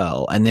kill a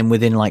girl, and then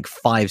within like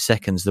 5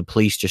 seconds, the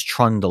police just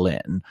trundle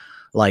in.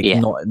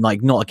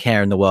 Not a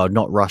care in the world,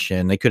 not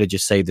rushing. They could have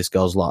just saved this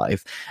girl's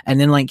life. And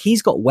then like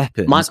he's got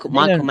weapons. Michael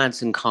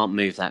Madsen can't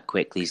move that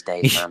quick these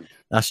days, man.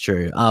 That's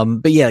true.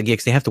 But yeah,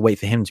 because they have to wait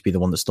for him to be the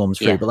one that storms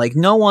through. But like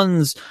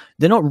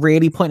they're not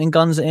really pointing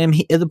guns at him.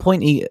 At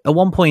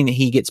one point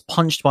he gets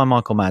punched by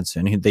Michael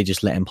Madsen, who they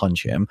just let him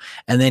punch him.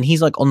 And then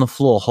he's like on the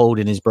floor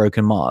holding his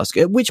broken mask,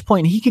 at which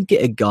point he could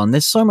get a gun.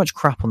 There's so much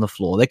crap on the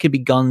floor. There could be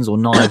guns or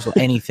knives or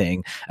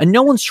anything. And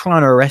no one's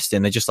trying to arrest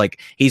him. They're just like,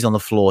 he's on the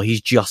floor.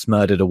 He's just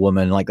murdered a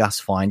woman. Like,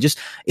 that's fine. Just,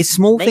 it's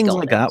small things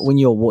like that when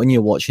you're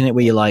watching it,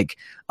 where you're like,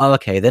 oh,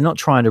 okay, they're not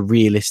trying to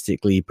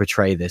realistically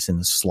portray this in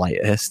the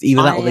slightest.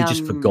 Either that or they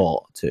just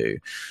forgot to.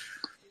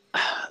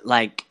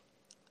 Like,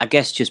 I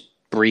guess just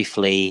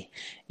briefly,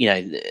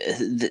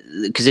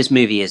 because this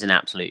movie is an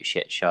absolute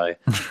shit show.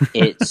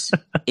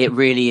 It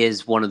really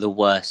is one of the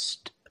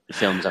worst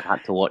films I've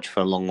had to watch for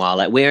a long while.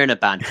 Like, we're in a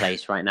bad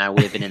place right now.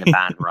 We've been in a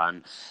bad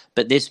run.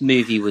 But this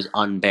movie was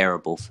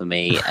unbearable for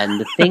me.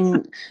 And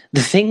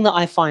the thing that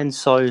I find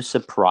so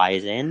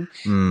surprising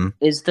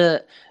is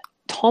that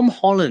Tom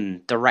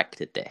Holland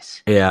directed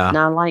this. Yeah.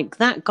 Now, like,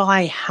 that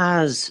guy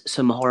has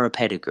some horror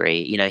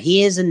pedigree.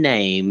 He is a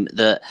name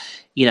that,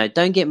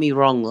 don't get me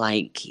wrong,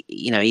 like,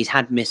 he's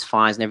had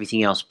misfires and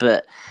everything else,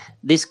 but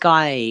this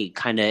guy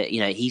kind of,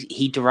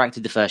 he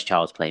directed the first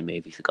Child's Play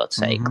movie, for God's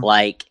sake.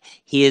 Like,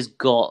 he has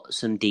got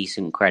some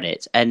decent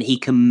credits and he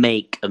can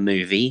make a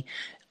movie.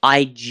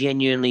 I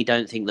genuinely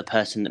don't think the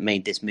person that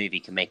made this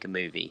movie can make a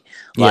movie.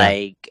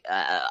 Like,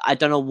 I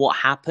don't know what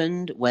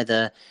happened,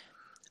 whether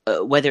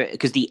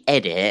because the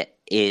edit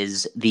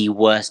is the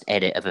worst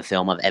edit of a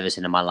film I've ever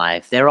seen in my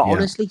life. There are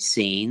honestly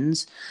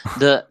scenes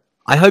that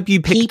I hope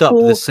you picked up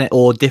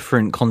or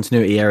different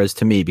continuity errors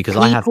to me, because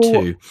I have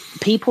too.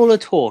 People are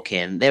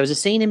talking. There was a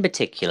scene in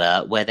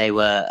particular where they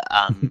were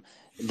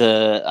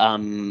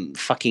the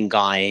fucking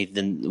guy,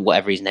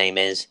 whatever his name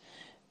is,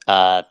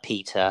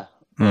 Peter.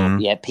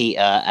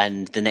 Peter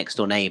and the next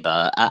door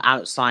neighbor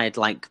outside,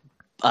 like,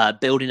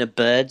 building a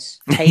bird's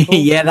table.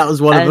 Yeah, that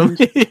was one of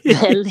them.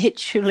 They're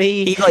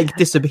literally he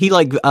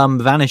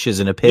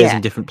vanishes and appears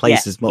in different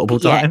places multiple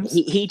times.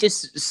 He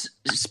just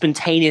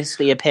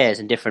spontaneously appears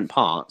in different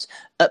parts,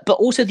 but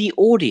also the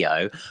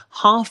audio,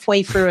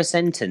 halfway through a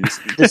sentence,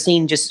 the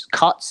scene just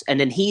cuts, and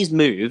then he's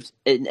moved,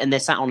 and they're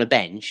sat on a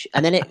bench,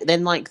 and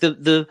then like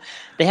they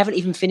haven't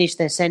even finished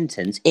their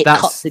sentence. It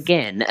cuts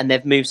again, and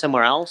they've moved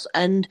somewhere else.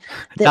 And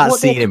that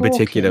scene in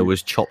particular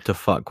was chopped to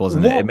fuck,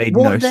 wasn't it? It made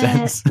no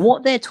sense.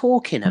 What they're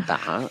talking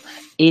about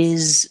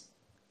is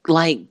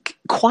like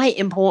quite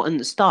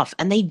important stuff,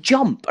 and they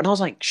jump, and I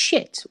was like,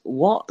 shit,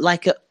 what?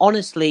 Like,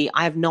 honestly,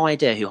 I have no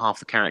idea who half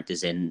the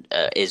characters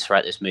is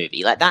throughout this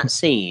movie. Like, that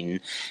scene,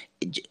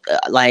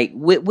 like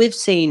we've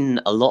seen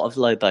a lot of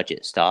low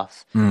budget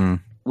stuff.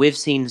 We've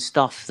seen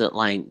stuff that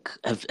like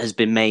has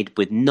been made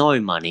with no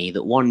money,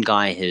 that one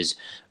guy has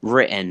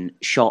written,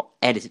 shot,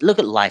 edited. Look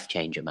at Life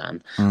Changer,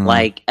 man.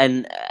 Like,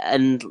 and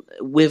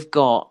we've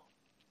got,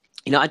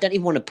 you know, I don't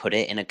even want to put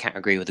it in a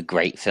category with a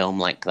great film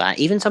like that.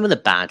 Even some of the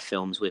bad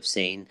films we've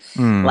seen,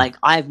 like,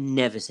 I've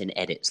never seen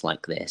edits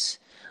like this.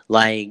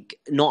 Like,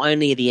 not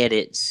only are the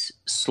edits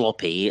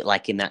sloppy,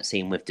 like in that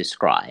scene we've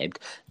described,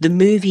 the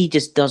movie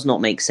just does not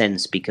make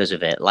sense because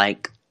of it.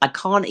 Like, I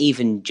can't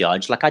even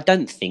judge. Like, I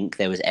don't think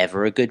there was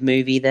ever a good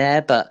movie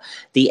there, but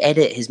the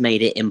edit has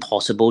made it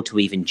impossible to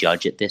even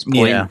judge at this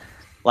point. Yeah.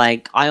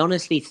 Like, I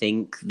honestly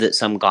think that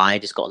some guy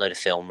just got a load of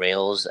film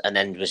reels and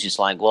then was just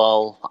like,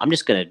 well, I'm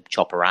just going to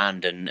chop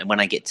around, and when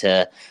I get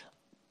to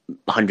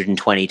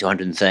 120 to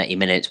 130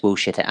 minutes, we'll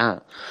shit it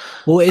out.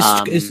 Well,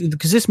 it's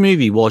because this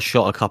movie was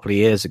shot a couple of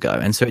years ago,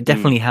 and so it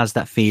definitely has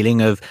that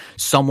feeling of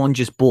someone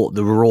just bought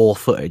the raw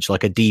footage,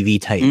 like a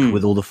DV tape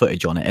with all the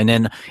footage on it, and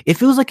then it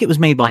feels like it was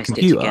made by a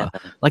computer.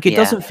 Like, it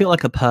doesn't feel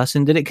like a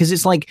person did it, because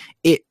it's like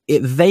it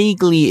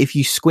vaguely, if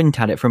you squint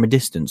at it from a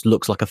distance,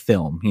 looks like a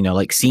film. You know,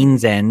 like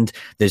scenes end,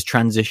 there's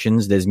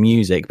transitions, there's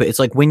music, but it's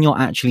like when you're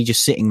actually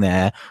just sitting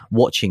there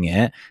watching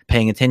it,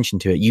 paying attention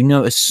to it, you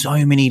notice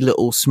so many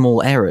little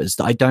small errors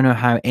that I don't know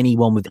how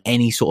anyone with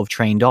any sort of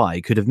trained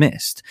eye could have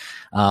missed.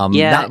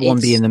 That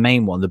one being the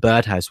main one, the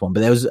birdhouse one.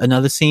 But there was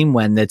another scene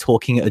when they're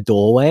talking at a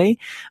doorway,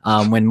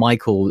 when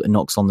Michael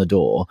knocks on the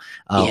door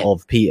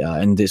of Peter,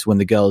 and it's when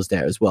the girl's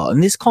there as well.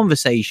 And this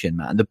conversation,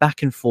 man, the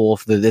back and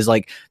forth, there's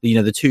like, you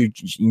know, the two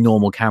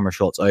normal camera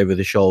shots over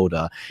the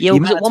shoulder. Yeah,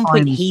 because at one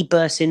point he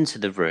bursts into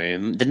the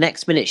room, the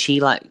next minute she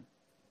like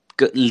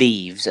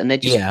leaves, and they're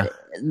just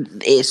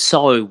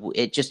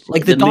it just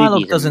like the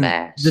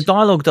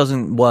dialogue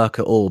doesn't work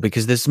at all,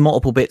 because there's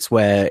multiple bits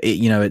where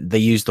they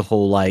use the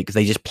whole, like,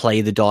 they just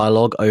play the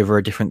dialogue over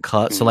a different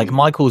cut. So like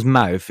Michael's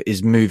mouth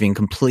is moving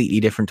completely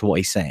different to what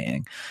he's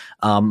saying.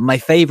 My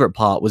favorite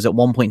part was at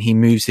one point he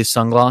moves his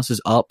sunglasses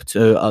up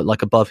to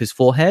like above his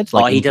forehead,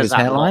 like he does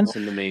that lots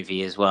in the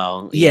movie as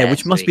well. Yeah,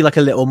 which must be like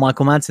a little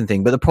Michael Madsen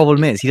thing. But the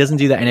problem is he doesn't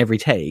do that in every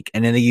take,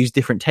 and then they use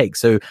different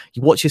takes. So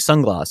you watch his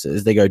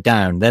sunglasses; they go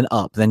down, then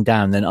up, then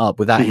down, then up,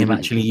 without him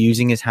actually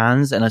using his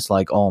hands. And it's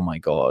like, oh my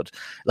god,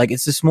 like,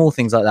 it's the small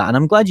things like that. And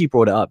I'm glad you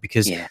brought it up,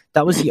 because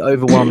that was the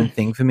overwhelming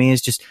thing for me.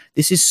 Is just,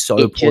 this is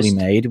so poorly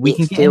made. We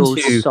can feel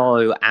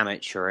so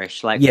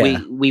amateurish. Like,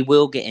 we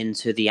will get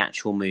into the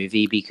actual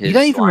movie, because you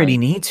don't even really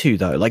need to,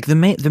 though. Like, the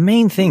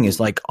main thing is,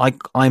 like,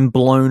 I'm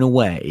blown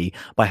away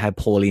by how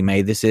poorly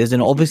made this is.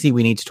 And obviously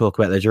we need to talk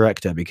about the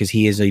director, because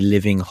he is a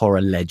living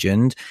horror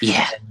legend.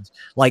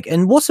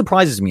 And what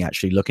surprises me,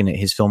 actually, looking at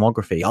his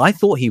filmography, I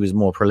thought he was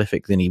more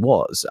prolific than he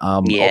was.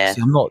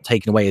 Obviously I'm not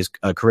taking away his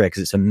career,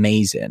 because it's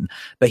amazing,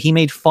 but he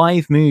made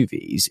 5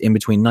 movies in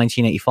between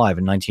 1985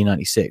 and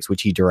 1996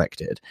 which he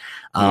directed,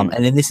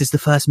 and then this is the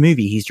first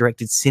movie he's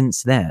directed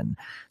since then.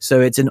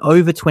 So it's an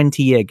over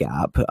 20-year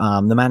gap.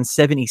 The man's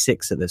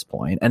 76 at this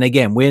point, and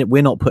again,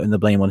 we're not putting the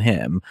blame on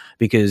him,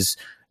 because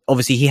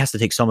obviously he has to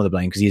take some of the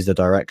blame because he's the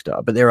director,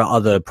 but there are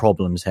other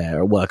problems here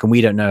at work, and we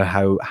don't know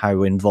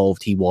how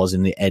involved he was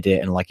in the edit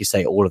and, like you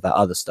say, all of that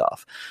other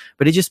stuff.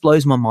 But it just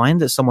blows my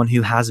mind that someone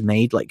who has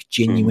made like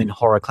genuine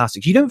horror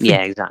classics, you don't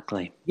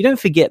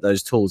forget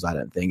those tools. I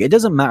don't think it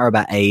doesn't matter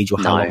about age or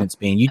how long it's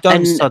been. You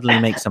don't suddenly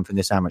make something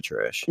this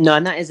amateurish. No,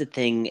 and that is the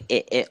thing.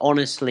 It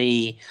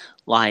honestly,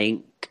 like,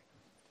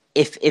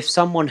 if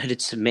someone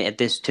had submitted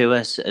this to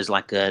us as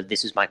like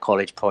this is my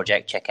college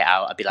project, check it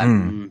out, I'd be like,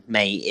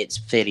 mate, it's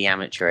fairly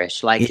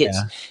amateurish. Like,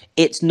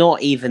 it's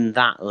not even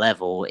that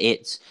level.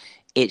 It's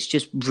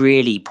just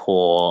really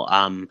poor.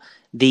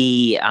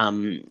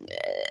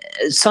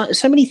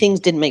 So many things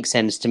didn't make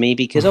sense to me,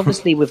 because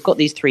obviously we've got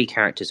these 3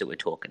 characters that we're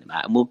talking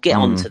about, and we'll get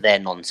on to their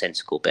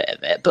nonsensical bit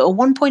of it. But at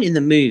one point in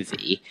the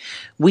movie,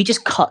 we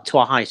just cut to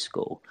a high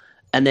school,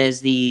 and there's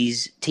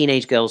these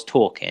teenage girls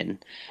talking,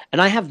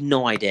 and I have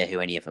no idea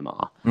who any of them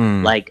are,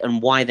 like,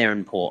 and why they're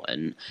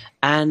important.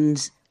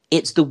 And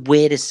it's the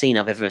weirdest scene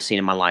I've ever seen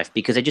in my life,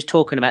 because they're just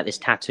talking about this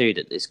tattoo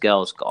that this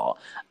girl's got,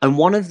 and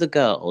one of the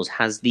girls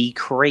has the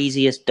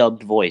craziest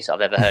dubbed voice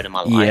I've ever heard in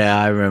my life.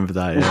 Yeah, I remember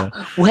that,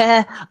 yeah.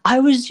 Where I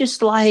was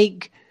just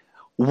like,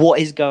 what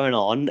is going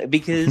on?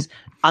 Because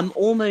I'm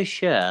almost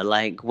sure,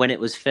 like, when it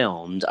was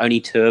filmed, only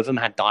 2 of them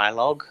had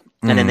dialogue.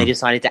 And then they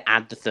decided to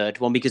add the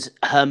 3rd one, because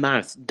her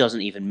mouth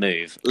doesn't even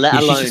move, let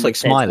alone she's just like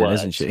smiling,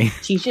 words. Isn't she?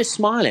 She's just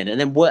smiling, and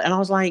then and I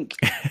was like,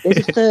 "There's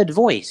a 3rd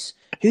voice.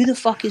 Who the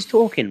fuck is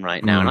talking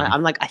right now?" And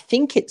I'm like, I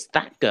think it's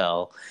that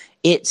girl.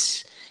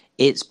 It's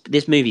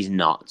this movie's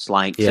nuts,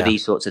 like for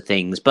these sorts of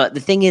things. But the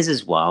thing is,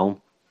 as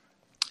well,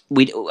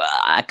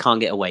 I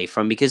can't get away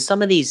from, because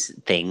some of these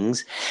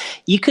things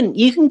you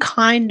can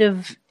kind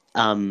of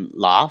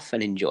laugh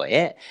and enjoy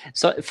it.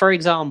 So, for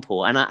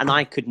example, and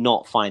I could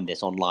not find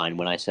this online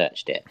when I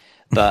searched it,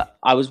 but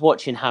I was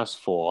watching House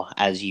 4,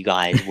 as you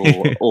guys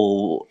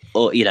will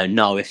all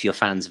know if you're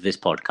fans of this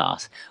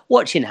podcast.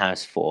 Watching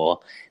House 4,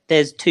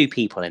 there's two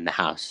people in the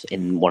house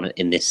in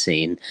this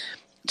scene.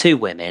 Two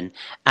women,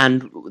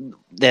 and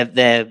they're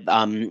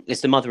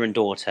it's the mother and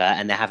daughter,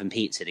 and they're having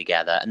pizza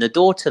together, and the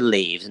daughter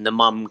leaves, and the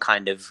mum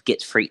kind of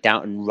gets freaked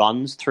out and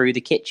runs through the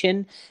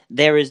kitchen.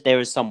 There is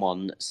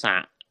someone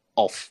sat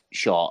off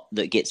shot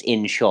that gets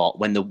in shot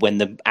when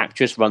the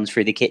actress runs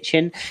through the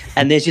kitchen,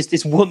 and there's just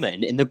this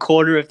woman in the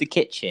corner of the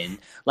kitchen,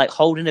 like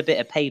holding a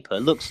bit of paper,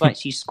 looks like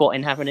she's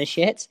squatting having a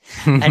shit,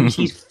 and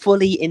she's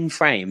fully in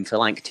frame for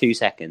like 2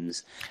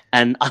 seconds.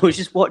 And I was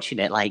just watching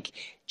it like,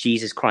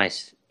 Jesus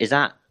Christ,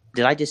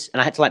 and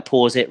I had to like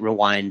pause it,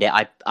 rewind it.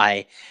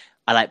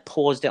 I like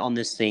paused it on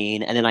the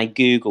scene, and then I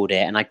Googled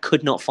it, and I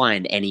could not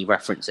find any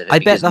reference of it. I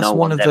bet that's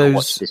one of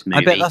those.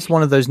 I bet that's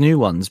one of those new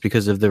ones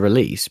because of the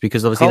release.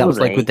 Because obviously that was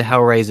like with the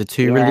Hellraiser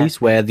 2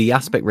 release, where the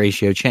aspect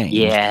ratio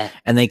changed,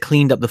 and they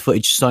cleaned up the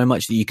footage so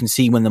much that you can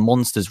see when the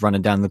monster's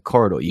running down the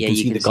corridor. You can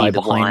see the guy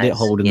behind it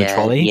holding the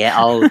trolley. Yeah,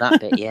 that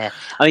bit. Yeah,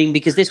 I mean,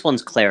 because this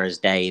one's clear as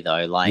day,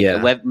 though.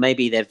 Like,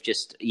 maybe they've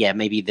just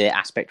maybe the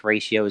aspect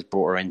ratio has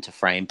brought her into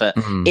frame, but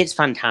it's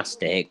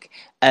fantastic.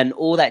 And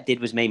all that did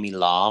was made me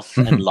laugh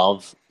and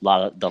love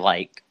the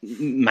like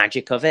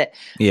magic of it.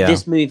 Yeah.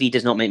 This movie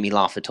does not make me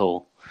laugh at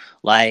all.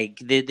 Like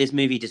this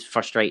movie just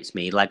frustrates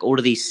me. Like all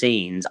of these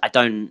scenes, I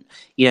don't,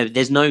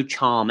 there's no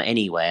charm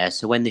anywhere.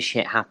 So when the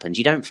shit happens,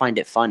 you don't find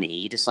it funny.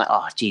 You're just like,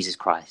 oh, Jesus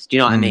Christ. Do you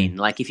know what I mean?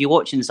 Like if you're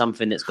watching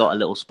something that's got a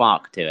little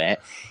spark to it,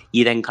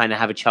 you then kind of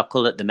have a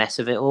chuckle at the mess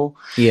of it all.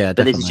 Yeah,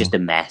 but this is just a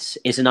mess.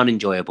 It's an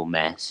unenjoyable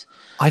mess.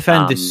 I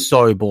found this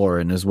so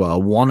boring as well.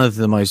 One of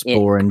the most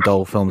boring,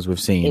 dull films we've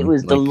seen. It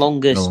was the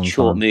longest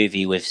short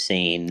movie we've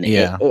seen.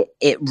 Yeah.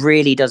 It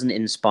really doesn't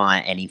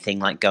inspire anything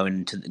like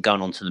going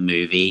on to the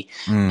movie.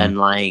 And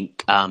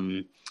like,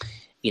 not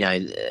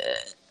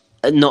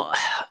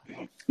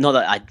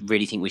that I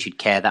really think we should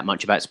care that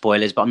much about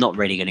spoilers, but I'm not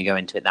really going to go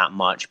into it that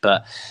much.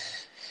 But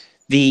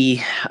the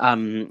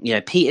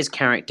Peter's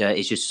character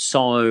is just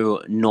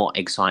so not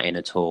exciting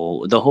at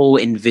all. The whole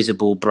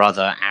invisible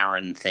brother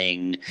Aaron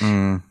thing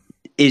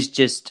is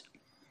just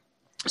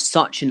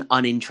such an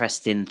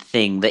uninteresting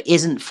thing that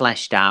isn't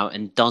fleshed out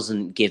and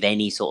doesn't give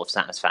any sort of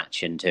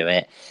satisfaction to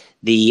it.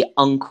 The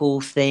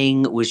uncle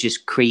thing was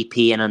just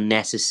creepy and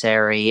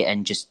unnecessary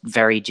and just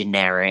very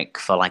generic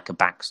for like a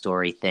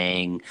backstory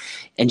thing.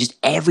 And just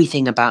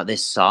everything about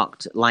this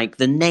sucked. Like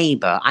the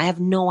neighbor, I have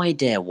no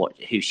idea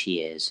who she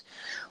is.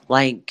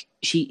 Like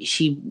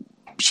she's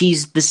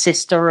the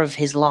sister of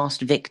his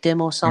last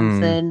victim or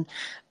something.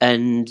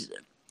 And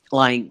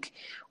like,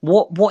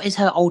 what is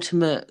her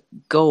ultimate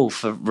goal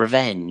for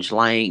revenge?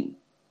 Like,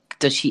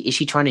 is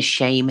she trying to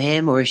shame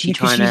him, or is she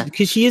trying to?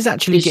 Because she is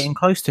actually getting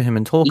close to him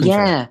and talking.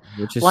 Yeah, to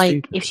him, which is like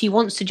stupid. If she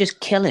wants to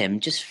just kill him,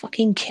 just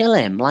fucking kill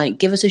him. Like,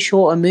 give us a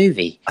shorter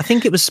movie. I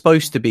think it was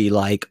supposed to be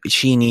like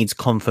she needs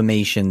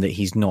confirmation that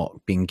he's not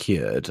being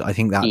cured. I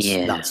think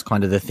that's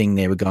kind of the thing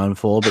they were going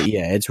for. But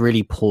yeah, it's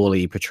really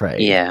poorly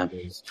portrayed. Yeah,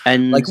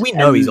 and like we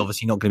know he's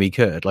obviously not going to be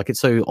cured. Like it's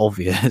so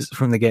obvious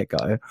from the get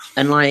go.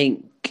 And like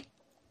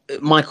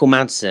Michael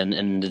Madsen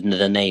and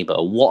the neighbor,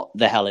 what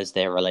the hell is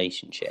their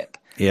relationship?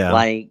 Yeah,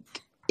 like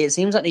it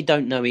seems like they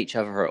don't know each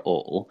other at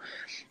all.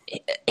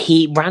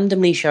 He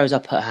randomly shows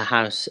up at her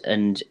house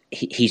and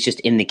he's just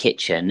in the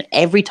kitchen.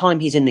 Every time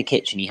he's in the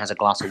kitchen, he has a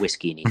glass of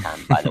whiskey in his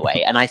hand, by the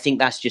way. And I think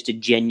that's just a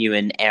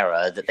genuine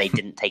error that they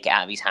didn't take it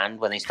out of his hand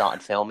when they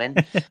started filming.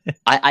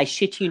 I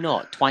shit you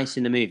not, twice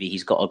in the movie,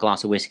 he's got a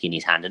glass of whiskey in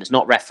his hand, and it's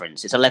not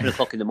referenced. It's 11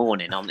 o'clock in the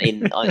morning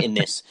in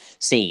this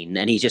scene,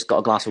 and he's just got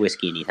a glass of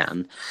whiskey in his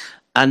hand.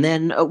 And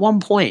then at one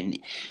point,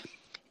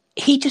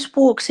 he just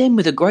walks in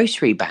with a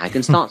grocery bag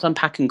and starts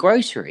unpacking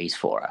groceries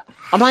for her.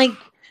 I'm like,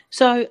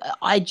 so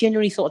I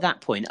genuinely thought at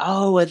that point,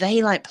 oh, are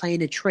they like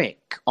playing a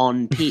trick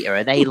on Peter?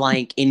 Are they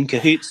like in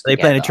cahoots They're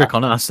playing a trick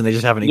on us and they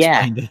just haven't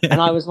explained it.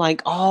 And I was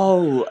like,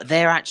 oh,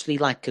 they're actually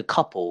like a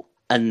couple.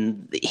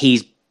 And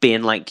he's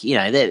being like,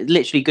 they're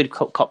literally good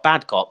cop,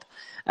 bad cop.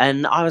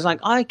 And I was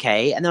like,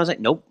 okay. And I was like,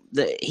 nope.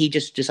 He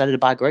just decided to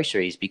buy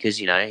groceries because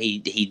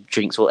he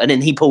drinks all, and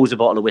then he pulls a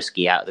bottle of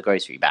whiskey out of the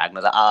grocery bag, and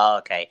I was like, oh,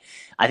 okay.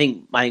 I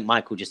think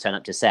Michael just turned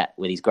up to set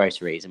with his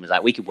groceries and was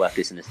like, we could work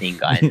this in the scene,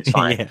 guys. It's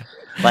fine. Yeah.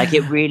 Like it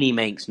really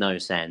makes no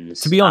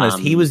sense. To be honest,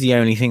 he was the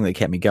only thing that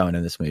kept me going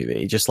in this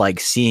movie. Just like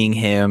seeing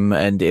him,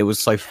 and it was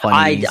so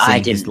funny. I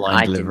didn't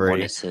want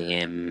to see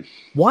him.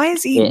 Why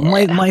is he?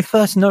 Yeah. My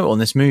first note on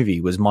this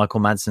movie was Michael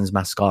Madsen's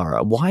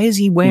mascara. Why is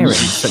he wearing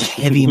such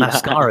heavy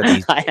mascara?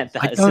 I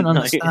don't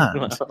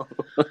understand. Well.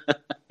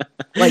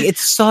 Like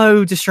it's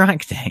so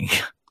distracting.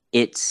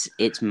 It's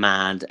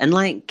mad, and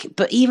like,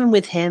 but even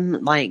with him,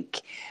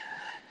 like,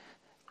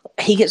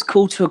 he gets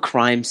called to a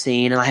crime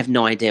scene, and I have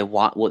no idea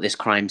what this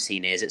crime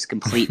scene is. It's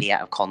completely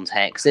out of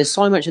context. There's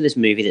so much of this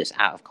movie that's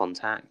out of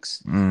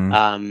context.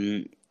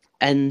 And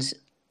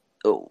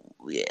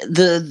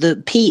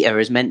the Peter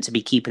is meant to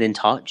be keeping in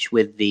touch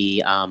with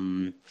the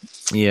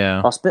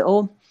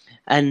hospital.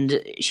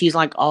 And she's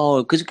like,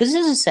 oh, because this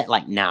is set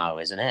like now,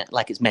 isn't it?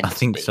 Like it's meant to be. I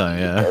think so,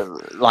 yeah.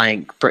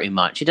 Like pretty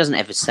much. It doesn't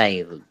ever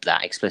say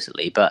that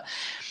explicitly, but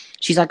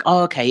she's like,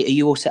 oh, okay, are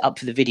you all set up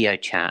for the video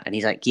chat? And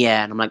he's like,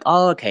 yeah. And I'm like,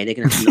 oh, okay, they're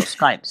going to have little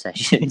Skype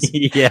sessions.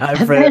 Yeah,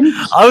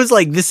 I was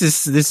like, this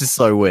is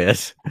so weird.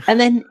 And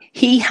then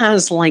he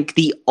has like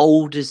the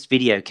oldest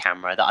video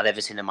camera that I've ever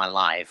seen in my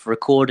life,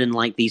 recording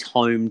like these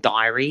home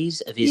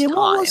diaries of his time.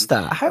 What was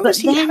that? How is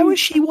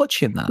she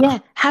watching that? Yeah,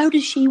 how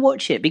does she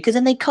watch it? Because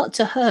then they cut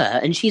to her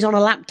and she's on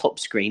a laptop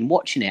screen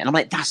watching it. And I'm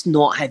like, that's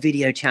not how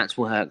video chats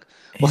work.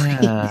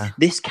 Like,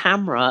 this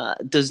camera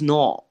does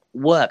not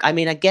work. I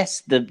mean, I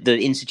guess the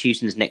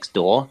institution's next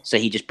door, so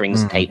he just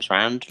brings tapes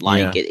around.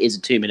 Like it is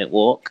a 2-minute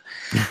walk.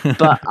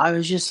 But I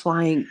was just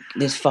like,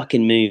 this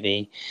fucking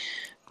movie.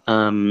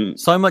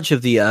 So much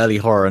of the early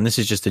horror, and this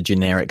is just a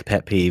generic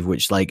pet peeve,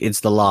 which like it's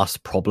the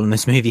last problem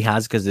this movie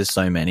has because there's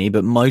so many,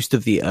 but most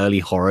of the early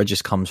horror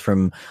just comes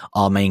from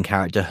our main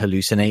character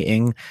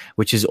hallucinating,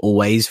 which is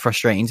always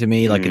frustrating to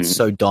me. Like it's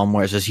so dumb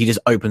where it's just he just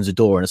opens a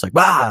door and it's like,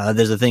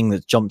 there's a thing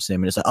that jumps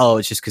him and it's like, oh,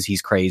 it's just because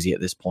he's crazy at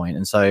this point.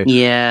 And so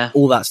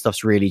all that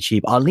stuff's really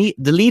cheap.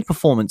 The lead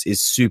performance is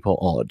super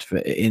odd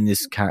in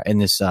this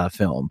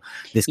film.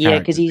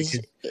 Because he's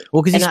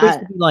supposed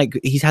to be like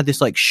he's had this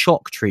like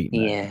shock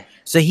treatment. Yeah.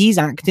 So he's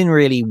acting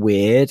really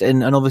weird,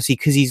 and obviously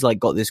because he's like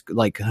got this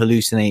like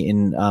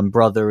hallucinating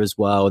brother as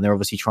well, and they're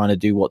obviously trying to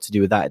do what to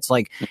do with that. It's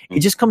like it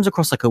just comes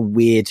across like a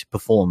weird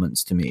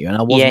performance to me, and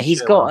I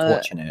wasn't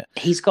watching it.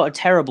 He's got a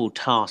terrible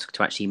task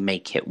to actually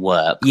make it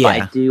work. Yeah.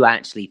 But I do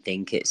actually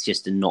think it's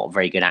just a not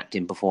very good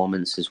acting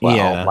performance as well.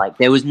 Yeah. Like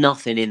there was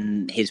nothing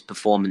in his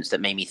performance that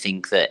made me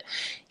think that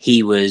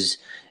he was,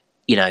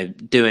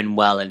 doing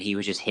well and he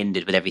was just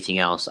hindered with everything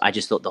else. I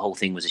just thought the whole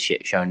thing was a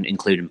shit show,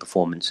 including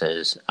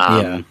performances.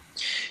 It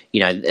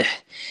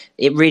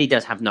really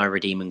does have no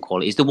redeeming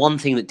qualities. The one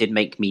thing that did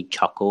make me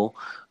chuckle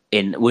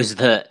was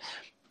that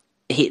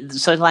it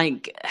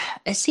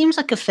seems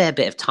like a fair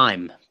bit of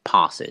time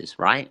passes,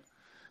 right?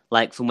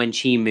 Like from when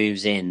she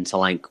moves in to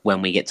like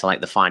when we get to like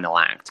the final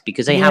act,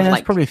 because they have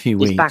like probably a few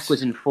weeks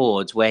backwards and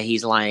forwards where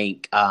he's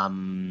like,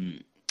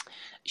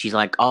 she's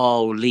like,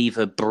 oh, leave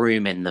a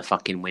broom in the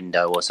fucking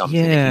window or something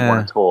if you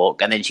want to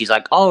talk. And then she's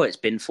like, oh, it's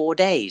been 4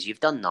 days.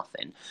 You've done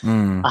nothing.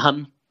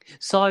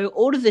 So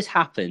all of this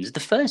happens. The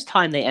first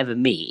time they ever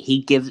meet,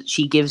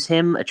 she gives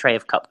him a tray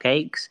of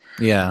cupcakes.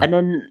 Yeah. And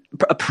then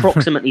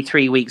approximately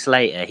 3 weeks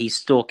later, he's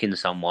stalking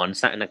someone,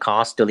 sat in a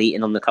car, still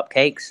eating on the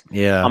cupcakes.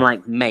 Yeah. I'm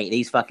like, mate,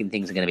 these fucking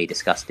things are going to be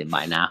disgusting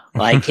by now.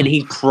 Like, and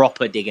he's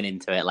proper digging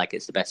into it like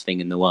it's the best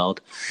thing in the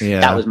world. Yeah.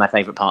 That was my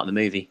favorite part of the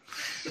movie.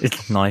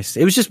 It's nice.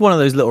 It was just one of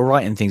those little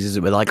writing things, is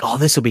it? We're like, oh,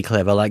 this will be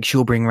clever. Like,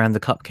 she'll bring around the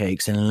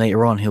cupcakes, and then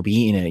later on, he'll be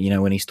eating it,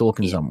 when he's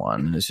stalking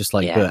someone. And it's just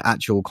like, but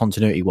actual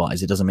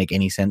continuity-wise, it doesn't make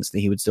any sense that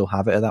he would still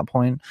have it at that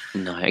point.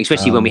 No,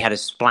 especially when we had a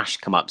splash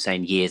come up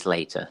saying years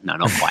later. No,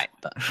 not quite,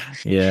 but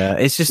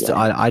it's just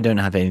I don't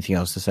have anything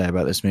else to say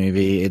about this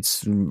movie.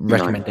 It's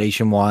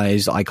recommendation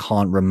wise, I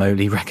can't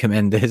remotely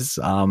recommend this,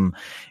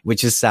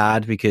 which is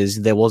sad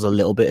because there was a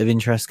little bit of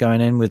interest going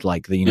in with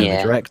like the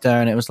the director,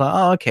 and it was like,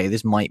 oh, okay,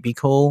 this might be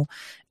cool.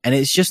 And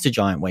it's just a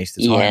giant waste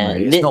of time.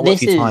 Really. It's not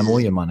worth your time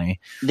or your money.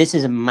 This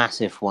is a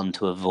massive one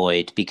to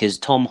avoid because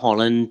Tom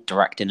Holland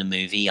directing a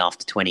movie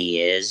after 20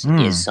 years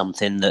is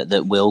something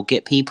that will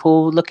get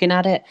people looking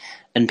at it,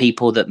 and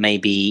people that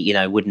maybe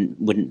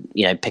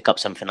wouldn't pick up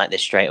something like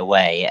this straight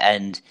away.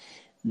 And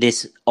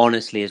this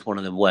honestly is one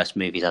of the worst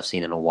movies I've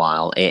seen in a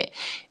while.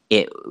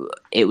 It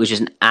was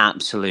just an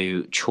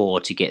absolute chore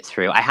to get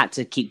through. I had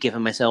to keep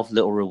giving myself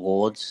little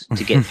rewards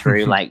to get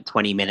through like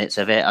 20 minutes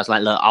of it. I was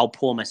like, look, I'll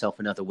pour myself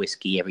another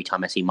whiskey every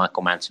time I see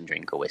Michael Madsen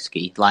drink a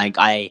whiskey. Like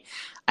I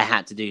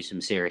had to do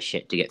some serious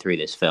shit to get through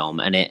this film,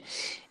 and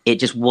it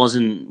just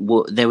wasn't.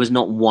 There was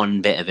not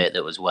one bit of it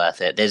that was worth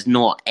it. There's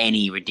not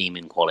any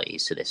redeeming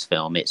qualities to this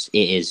film. It's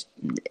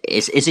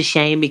a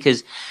shame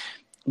because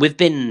we've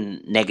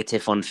been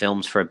negative on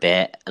films for a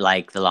bit,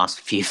 like the last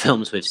few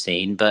films we've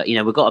seen, but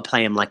we've got to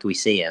play them like we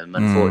see them,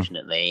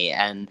 unfortunately.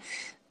 And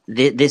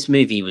this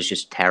movie was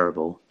just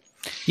terrible.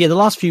 Yeah, the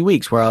last few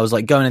weeks where I was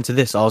like going into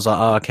this, I was like,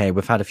 oh, okay,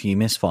 we've had a few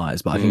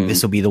misfires, but I think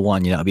this will be the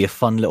one. It'll be a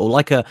fun little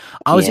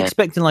I was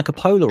expecting like a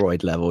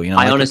Polaroid level.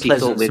 I honestly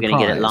thought we were going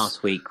to get it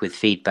last week with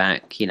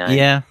feedback.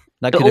 Yeah.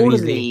 But all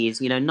of these,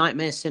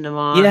 Nightmare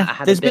Cinema.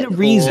 Yeah, there's been a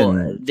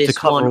reason to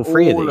cover all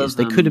three of these.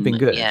 They could have been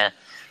good. Yeah.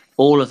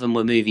 All of them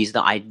were movies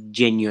that I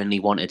genuinely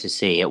wanted to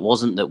see. It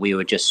wasn't that we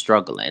were just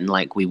struggling,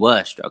 like we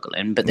were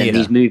struggling, but then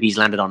these movies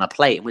landed on our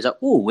plate and was like,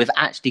 oh, we've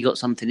actually got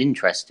something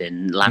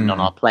interesting land on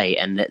our plate.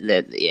 And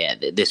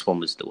this one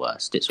was the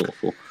worst. It's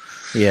awful.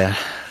 Yeah,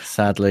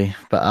 sadly.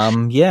 But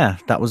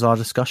that was our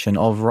discussion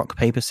of Rock,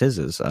 Paper,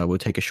 Scissors. We'll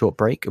take a short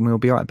break and we'll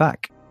be right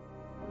back.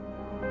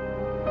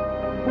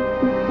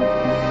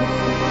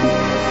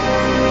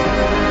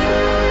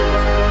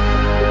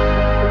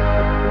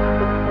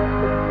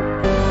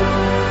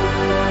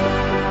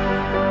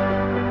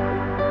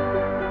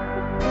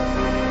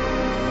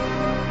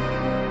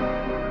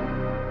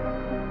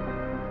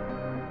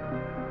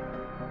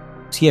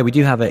 so yeah, we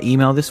do have an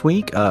email this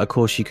week. Of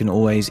course, you can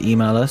always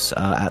email us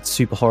at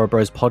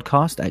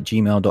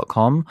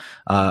superhorrorbrospodcast@gmail.com.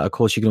 Of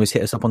course, you can always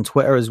hit us up on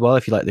Twitter as well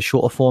if you like the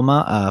shorter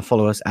format.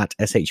 Follow us at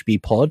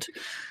SHBpod.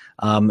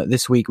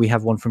 This week we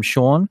have one from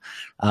Sean.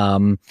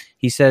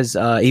 He says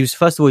he's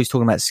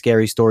talking about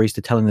scary stories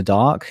to tell in the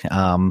dark,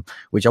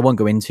 which I won't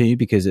go into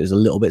because it was a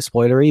little bit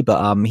spoilery,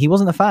 but he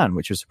wasn't a fan,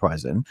 which was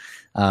surprising.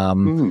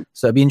 So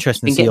it'd be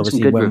interesting to see.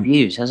 Obviously, some good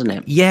reviews, hasn't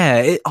it?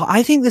 Yeah,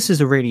 I think this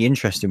is a really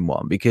interesting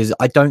one because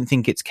I don't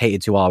think it's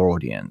catered to our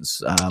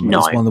audience. No.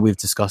 It's one that we've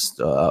discussed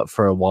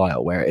for a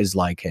while, where it is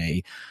like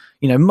a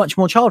much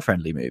more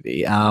child-friendly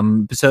movie.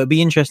 So it'd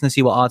be interesting to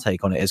see what our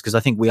take on it is, because I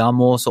think we are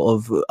more sort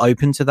of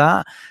open to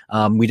that.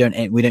 We don't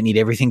need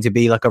everything to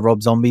be like a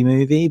Rob Zombie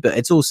movie, but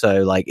it's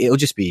also like it'll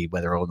just be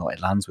whether or not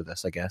it lands with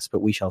us, I guess.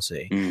 But we shall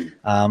see.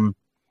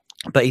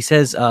 But he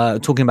says,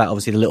 talking about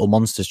obviously the Little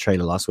Monsters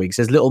trailer last week, he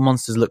says Little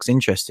Monsters looks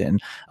interesting,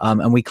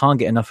 and we can't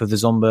get enough of the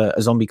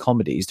zombie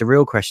comedies. The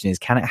real question is,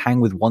 can it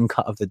hang with One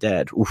Cut of the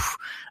Dead? Oof,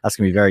 that's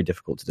gonna be very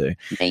difficult to do.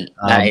 Mate,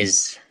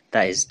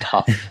 that is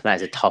tough. That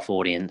is a tough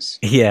audience.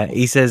 Yeah,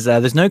 he says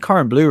there's no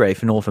current Blu-ray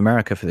for North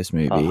America for this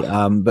movie.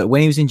 But when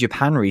he was in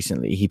Japan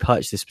recently, he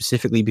purchased it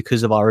specifically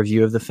because of our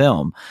review of the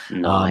film.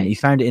 Nice. He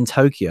found it in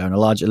Tokyo in a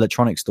large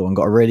electronics store and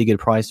got a really good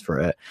price for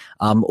it.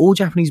 All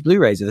Japanese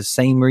Blu-rays are the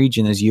same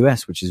region as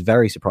US, which is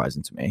very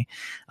surprising to me.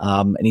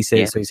 And he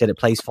said, so he said it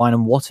plays fine.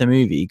 And what a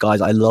movie,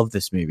 guys! I love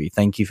this movie.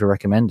 Thank you for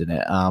recommending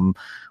it.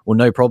 Well,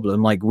 no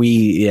problem. Like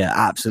we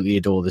absolutely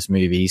adore this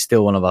movie. He's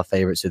still one of our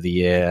favorites of the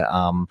year.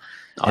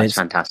 It's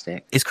fantastic.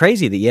 It's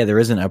crazy that there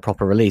isn't a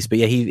proper release, but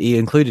he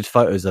included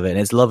photos of it, and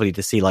it's lovely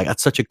to see. Like,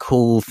 that's such a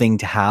cool thing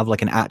to have,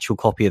 like an actual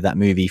copy of that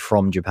movie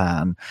from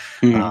Japan.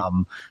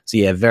 So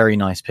yeah, very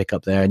nice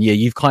pickup there. And yeah,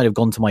 you've kind of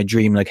gone to my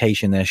dream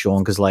location there,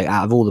 Sean, because like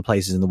out of all the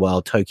places in the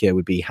world, Tokyo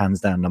would be hands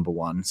down number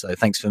one. So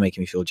thanks for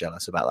making me feel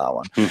jealous about that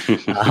one.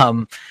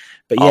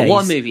 But yeah,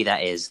 what a movie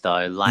that is,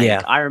 though. Like,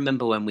 I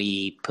remember when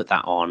we put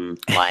that on,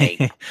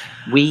 like,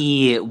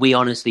 we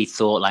honestly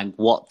thought, like,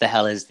 what the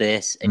hell is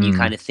this? And you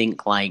kind of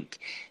think, like,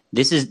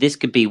 this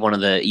could be one of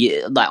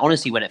the, like,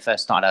 honestly, when it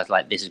first started, I was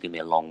like, this is going to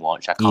be a long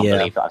watch. I can't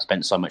believe that I've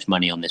spent so much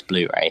money on this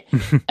Blu-ray.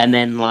 And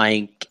then,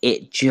 like,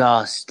 it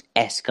just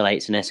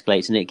escalates and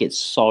escalates, and it gets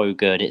so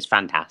good. It's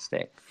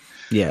fantastic.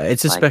 Yeah,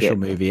 it's a special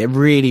movie. It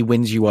really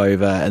wins you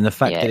over, and the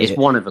fact that it's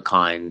one of a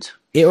kind.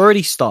 It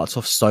already starts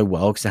off so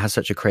well because it has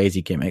such a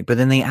crazy gimmick, but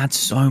then they add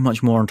so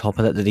much more on top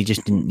of that they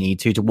just didn't need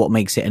to what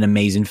makes it an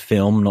amazing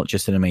film, not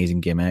just an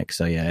amazing gimmick.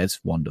 So yeah,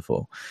 it's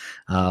wonderful.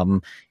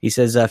 He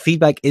says,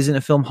 feedback isn't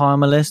a film high on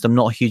my list. I'm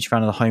not a huge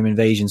fan of the home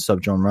invasion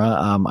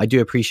subgenre. I do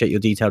appreciate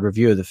your detailed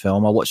review of the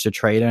film. I watched the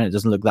trailer and it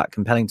doesn't look that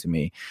compelling to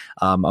me.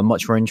 I'm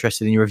much more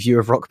interested in your review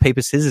of Rock,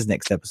 Paper, Scissors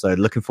next episode.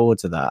 Looking forward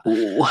to that.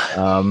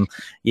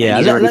 Yeah,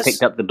 he's already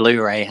picked up the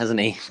Blu-ray, hasn't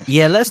he?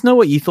 Yeah, let us know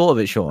what you thought of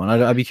it, Sean.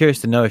 I'd be curious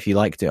to know if you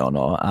liked it or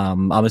not.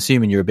 I'm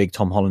assuming you're a big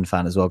Tom Holland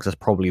fan as well, because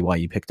that's probably why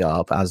you picked it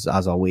up, as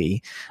are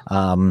we.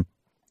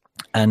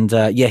 And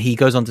he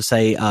goes on to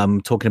say,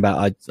 talking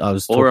about I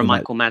was talking or a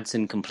Michael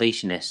Madsen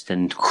completionist,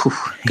 and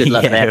good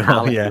luck there,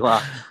 pal.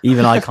 Yeah.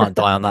 Even I can't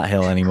die on that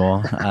hill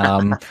anymore.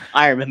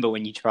 I remember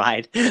when you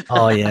tried.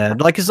 Oh yeah,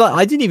 like, cause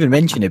I didn't even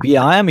mention it, but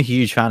yeah, I am a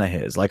huge fan of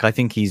his. Like, I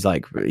think he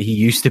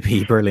used to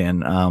be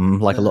brilliant,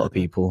 like a lot of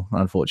people,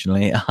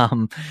 unfortunately.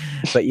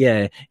 But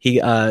yeah, he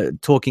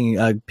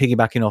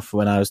piggybacking off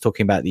when I was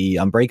talking about the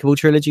Unbreakable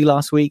trilogy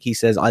last week, he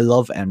says, I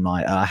love M.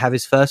 Night. I have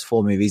his first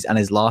 4 movies and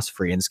his last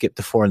 3 and skipped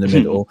the 4 in the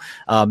middle.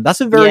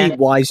 That's a very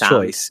wise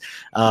choice.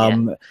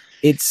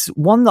 It's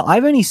one that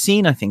I've only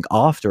seen, I think,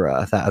 After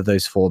Earth out of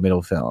those 4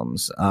 middle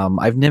films.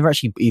 I've never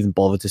actually even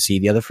bothered to see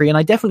the other 3, and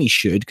I definitely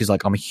should, because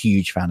like I'm a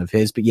huge fan of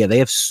his. But yeah, they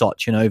have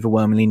such an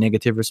overwhelmingly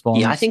negative response.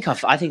 Yeah, I think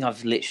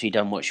I've literally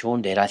done what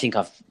Sean did. I think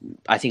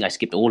I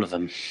skipped all of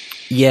them.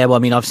 Yeah, well, I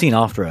mean, I've seen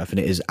After Earth, and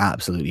it is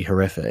absolutely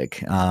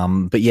horrific.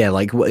 But yeah,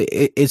 like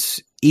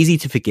it's easy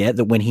to forget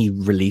that when he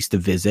released The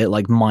Visit,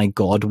 like, my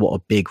God, what a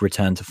big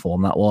return to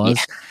form that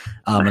was.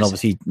 And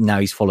obviously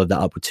now he's followed that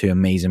up with 2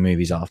 amazing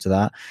movies after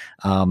that.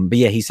 But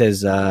yeah, he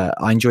says,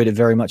 I enjoyed it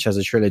very much as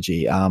a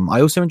trilogy.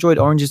 I also enjoyed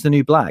Orange is the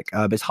New Black,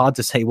 but it's hard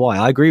to say why.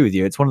 I agree with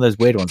you. It's one of those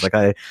weird ones. Like,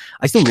 I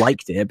still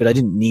liked it, but I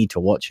didn't need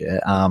to watch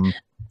it.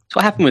 That's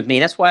what happened with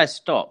me. That's why I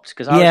stopped,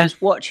 because I was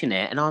just watching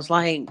it and I was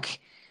like,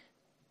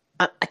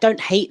 I don't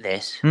hate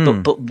this,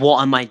 but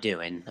what am I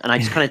doing? And I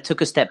just kind of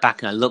took a step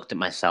back and I looked at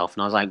myself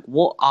and I was like,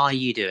 what are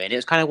you doing? It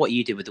was kind of what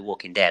you did with The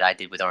Walking Dead. I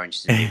did with Orange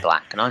is the New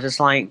Black. And I was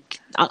just like,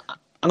 I'm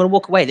going to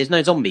walk away. There's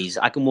no zombies.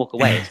 I can walk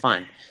away. It's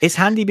fine. It's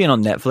handy being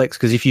on Netflix,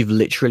 because if you've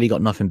literally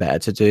got nothing better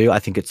to do, I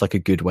think it's like a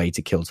good way to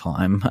kill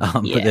time.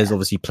 But there's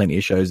obviously plenty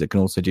of shows that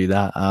can also do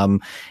that.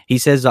 He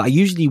says, I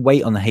usually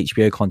wait on the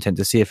HBO content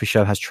to see if a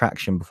show has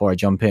traction before I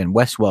jump in.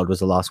 Westworld was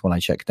the last one I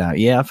checked out.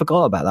 Yeah, I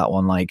forgot about that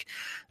one. Like,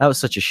 that was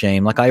such a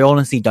shame. Like, I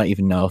honestly don't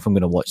even know if I'm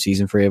going to watch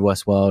season 3 of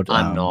Westworld.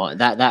 I'm not.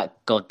 That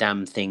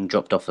goddamn thing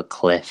dropped off a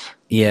cliff.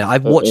 Yeah,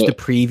 I've watched the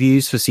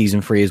previews for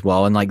season 3 as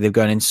well, and like they've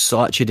gone in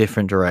such a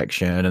different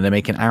direction, and they're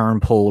making Aaron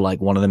Paul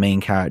like one of the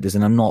main characters,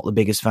 and I'm not the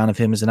biggest fan of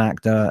him as an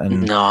actor.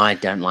 And no, I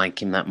don't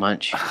like him that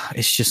much.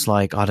 It's just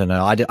like, I don't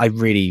know. I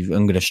really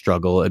am going to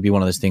struggle. It'd be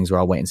one of those things where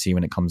I'll wait and see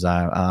when it comes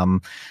out.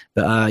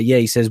 But yeah,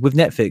 he says with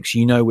Netflix,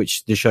 you know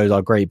which the shows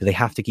are great, but they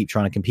have to keep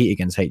trying to compete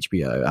against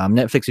HBO.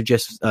 Netflix have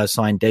just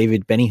signed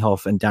David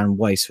Benioff and Dan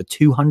Weiss for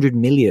 $200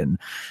 million,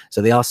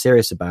 so they are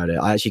serious about it.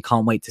 I actually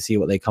can't wait to see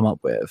what they come up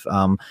with.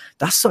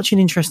 That's such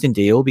an interesting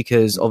deal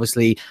because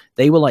obviously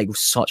they were like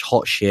such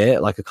hot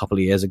shit like a couple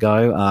of years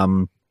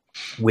ago.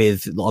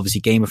 With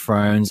obviously Game of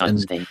Thrones, and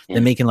they're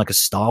making like a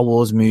Star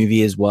Wars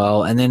movie as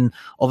well. And then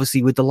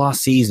obviously with the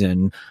last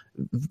season,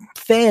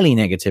 fairly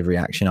negative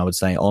reaction, I would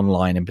say,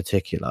 online in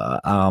particular.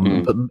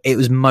 But it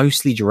was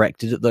mostly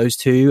directed at those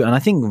two, and I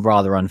think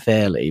rather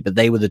unfairly, but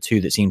they were the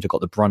two that seemed to got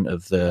the brunt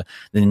of the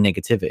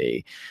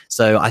negativity.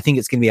 So I think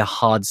it's going to be a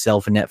hard sell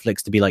for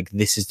Netflix to be like,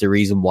 this is the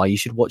reason why you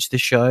should watch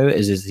this show,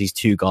 is these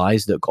two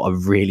guys that got a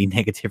really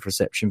negative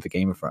reception for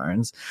Game of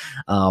Thrones.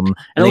 And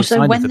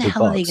also, when the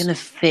hell are they going to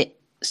fit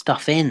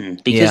stuff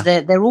in, because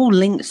they're all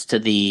linked to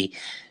the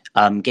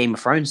Game of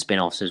Thrones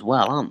spin-offs as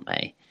well, aren't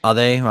they? Are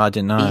they? I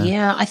didn't know.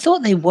 Yeah, I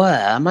thought they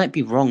were. I might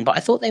be wrong, but I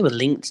thought they were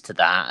linked to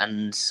that,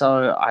 and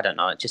so I don't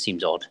know. It just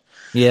seems odd.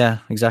 Yeah,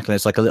 exactly.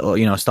 It's like a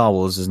little, Star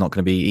Wars is not going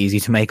to be easy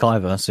to make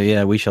either. So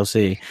yeah, we shall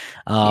see.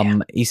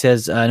 He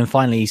says, and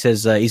finally he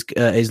says,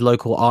 his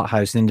local art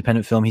house, an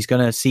independent film, he's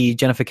going to see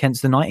Jennifer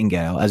Kent's The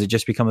Nightingale as it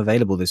just become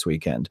available this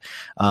weekend.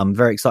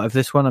 Very excited for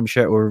this one. I'm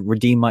sure it will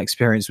redeem my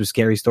experience with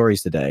Scary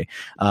Stories today.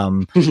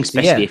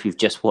 Especially if you've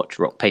just watched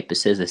Rock, Paper,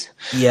 Scissors.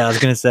 Yeah, I was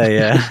going to say,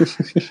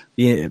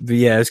 yeah.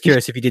 I was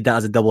curious if you did that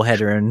as a double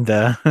header and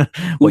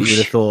what you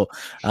would have thought.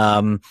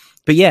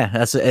 But yeah,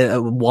 that's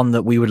one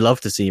that we would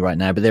love to see right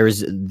now. But there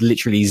is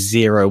literally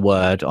zero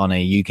word on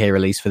a UK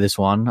release for this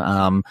one.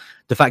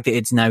 The fact that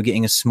it's now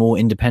getting a small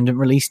independent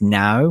release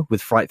now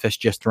with Fright Fest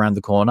just around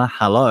the corner.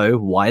 Hello,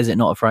 why is it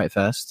not a Fright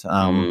Fest?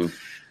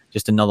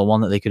 Just another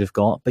one that they could have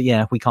got. But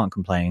yeah, we can't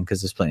complain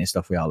because there's plenty of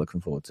stuff we are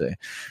looking forward to.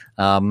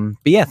 But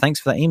yeah, thanks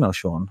for that email,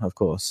 Sean, of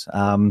course.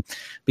 But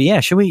yeah,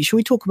 should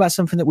we talk about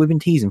something that we've been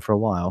teasing for a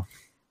while?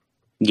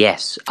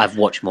 Yes, I've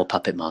watched more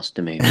Puppet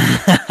Master movies.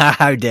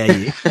 How dare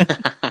you?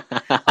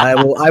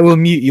 I will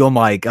mute your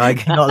mic. I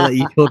cannot let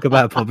you talk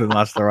about Puppet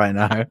Master right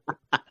now.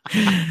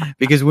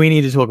 Because we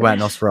need to talk about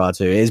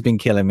Nosferatu. It has been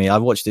killing me. I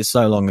watched it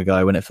so long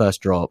ago when it first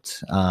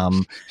dropped.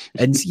 And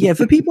yeah,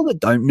 for people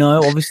that don't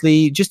know,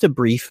 obviously, just a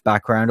brief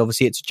background.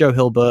 Obviously, it's a Joe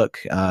Hill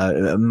book,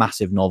 a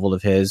massive novel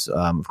of his,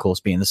 of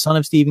course, being the son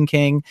of Stephen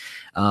King.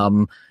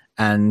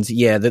 And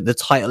yeah, the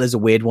title is a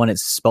weird one.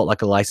 It's spelt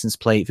like a license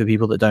plate for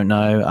people that don't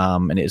know.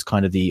 And it is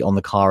kind of on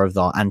the car of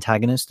the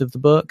antagonist of the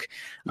book.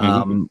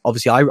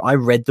 Obviously, I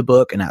read the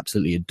book and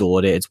absolutely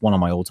adored it. It's one of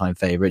my all-time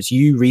favorites.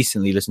 You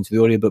recently listened to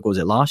the audiobook. Was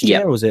it last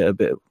year or was it a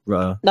bit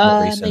more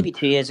recent? Maybe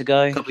 2 years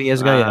ago. A couple of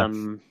years ago, yeah.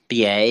 But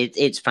yeah,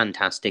 it's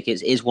fantastic.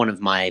 It's one of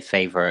my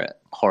favorite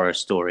horror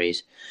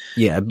stories.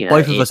 Yeah,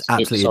 both of us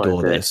absolutely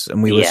adore this,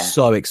 and we were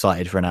so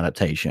excited for an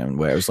adaptation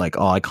where it was like,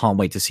 oh, I can't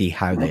wait to see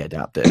how they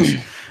adapt this.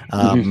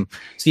 So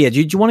yeah,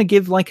 do you want to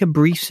give like a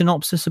brief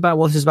synopsis about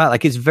what this is about?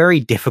 Like, it's very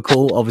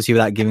difficult, obviously,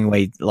 without giving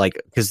away,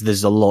 like, because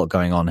there's a lot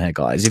going on here,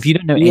 guys. If you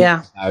don't know anything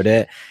about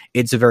it,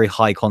 it's a very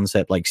high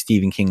concept, like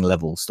Stephen King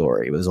level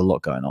story. There's a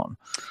lot going on.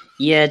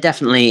 Yeah,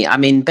 definitely. I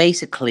mean,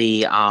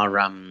 basically,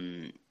 our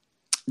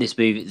this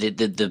movie,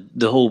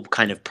 the whole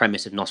kind of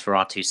premise of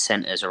Nosferatu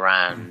centers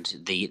around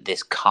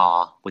this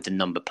car with the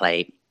number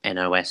plate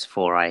NOS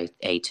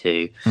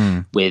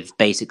 4A2 with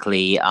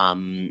basically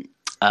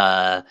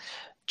a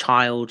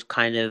child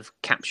kind of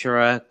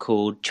capturer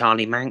called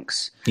Charlie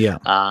Manx.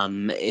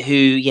 Who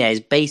is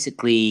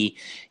basically,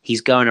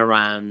 he's going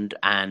around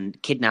and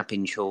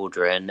kidnapping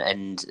children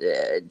and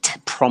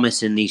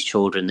promising these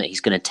children that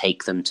he's going to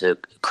take them to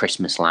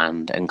Christmas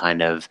land, and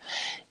kind of,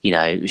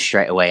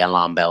 straight away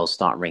alarm bells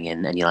start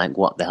ringing and you're like,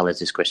 what the hell is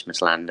this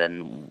Christmas land?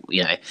 And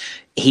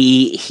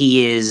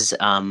he is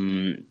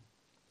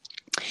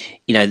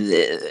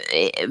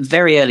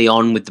very early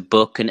on with the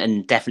book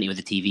and definitely with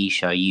the TV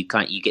show, you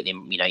get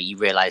them, you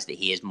realize that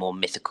he is more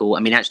mythical. I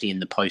mean, actually in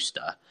the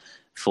poster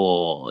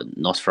for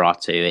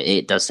Nosferatu,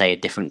 it does say a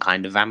different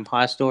kind of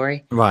vampire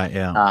story. Right,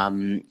 yeah.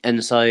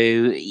 And so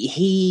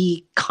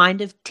he kind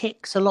of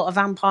ticks a lot of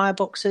vampire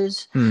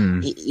boxes.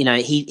 I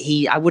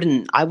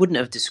wouldn't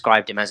have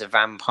described him as a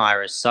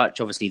vampire as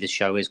such. Obviously the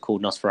show is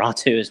called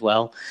Nosferatu as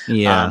well.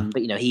 Yeah.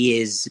 But he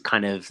is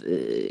kind of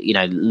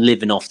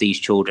living off these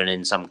children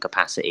in some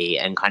capacity,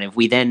 and kind of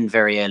we then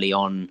very early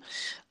on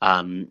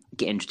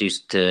get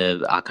introduced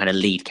to our kind of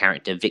lead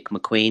character Vic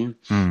McQueen,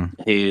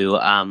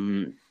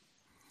 who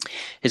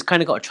has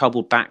kind of got a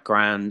troubled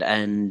background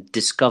and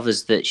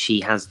discovers that she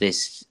has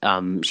this,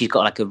 she's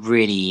got like a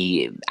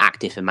really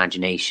active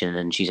imagination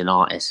and she's an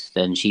artist,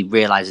 and she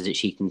realizes that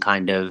she can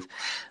kind of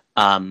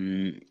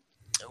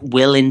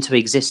will into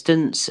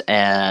existence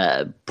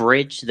a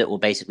bridge that will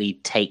basically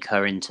take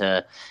her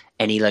into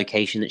any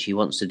location that she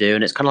wants to do,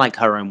 and it's kind of like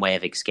her own way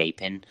of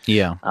escaping.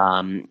 Yeah.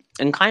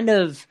 And kind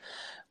of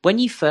when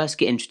you first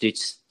get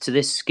introduced to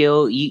this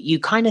skill, you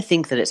kind of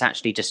think that it's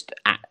actually just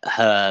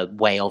her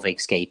way of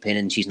escaping,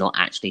 and she's not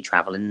actually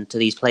traveling to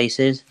these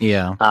places.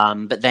 Yeah.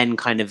 But then,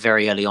 kind of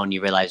very early on,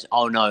 you realize,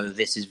 oh no,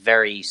 this is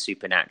very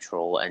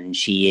supernatural, and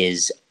she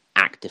is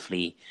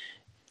actively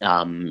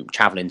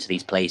traveling to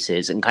these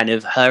places, and kind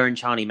of her and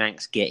Charlie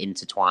Manx get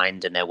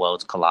intertwined and their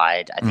worlds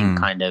collide. I think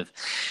kind of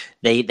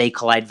they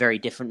collide very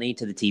differently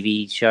to the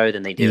TV show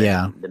than they do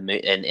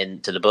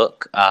into the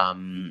book.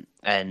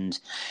 And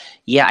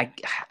yeah, I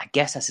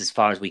guess that's as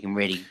far as we can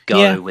really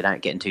go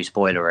without getting too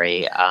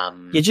spoilery.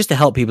 Just to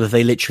help people if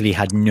they literally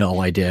had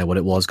no idea what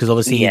it was, because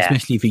obviously,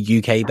 especially for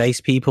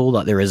UK-based people,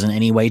 like there isn't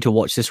any way to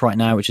watch this right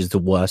now, which is the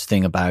worst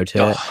thing about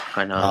it.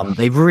 I know.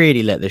 They've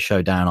really let this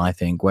show down, I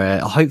think, where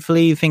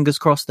hopefully, fingers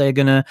crossed, they're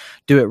going to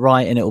do it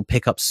right and it will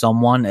pick up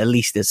someone, at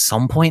least at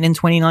some point in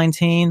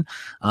 2019.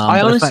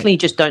 I honestly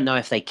just don't know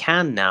if they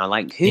can now.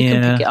 Like, who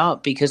can pick it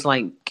up? Because,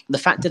 like, the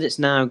fact that it's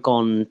now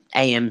gone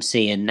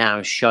AMC and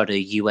now Shudder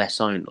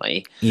US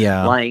only.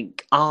 Yeah.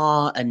 Like,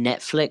 are a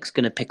Netflix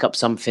going to pick up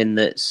something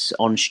that's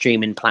on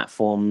streaming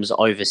platforms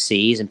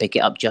overseas and pick it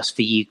up just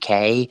for UK?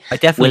 I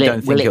definitely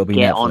don't think it'll be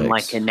get Netflix. On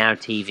like a Now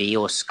TV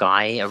or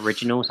Sky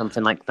original,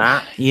 something like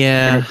that.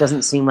 Yeah. And it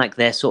doesn't seem like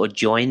they're sort of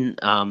joint.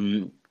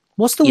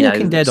 What's The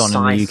Walking Dead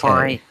on in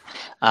the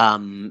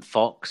UK?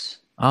 Fox.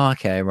 Oh,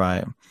 okay,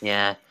 right.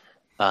 Yeah.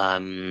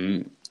 So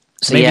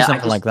maybe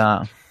something like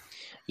that.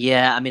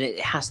 Yeah, I mean,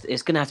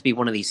 it's going to have to be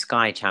one of these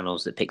Sky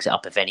channels that picks it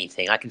up, if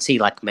anything. I can see,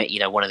 like,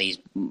 one of these,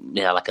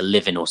 like a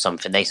Living or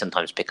something. They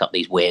sometimes pick up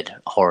these weird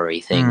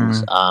horror-y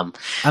things. I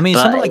mean,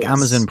 something like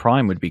Amazon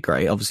Prime would be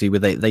great. Obviously,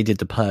 they did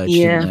The Purge,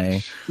 didn't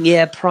they?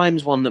 Yeah,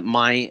 Prime's one that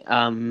might.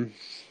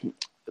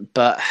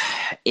 But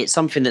it's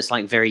something that's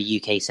like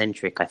very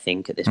UK-centric, I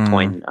think, at this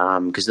point,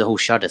 because the whole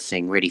Shudder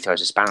thing really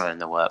throws a spanner in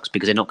the works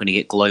because they're not going to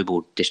get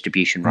global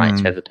distribution rights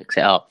whoever picks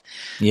it up.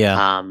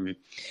 Yeah.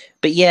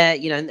 But yeah,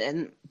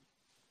 and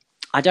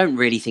I don't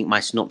really think my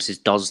synopsis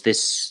does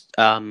this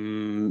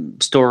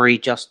story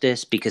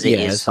justice because it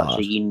is such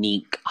a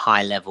unique,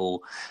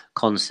 high-level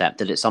concept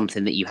that it's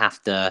something that you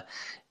have to,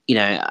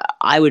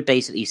 I would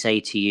basically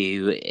say to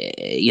you,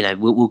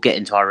 we'll get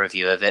into our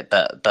review of it,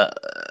 but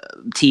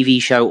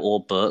TV show or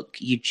book,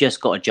 you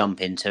just got to jump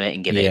into it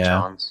and give it a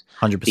chance.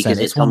 100%. Because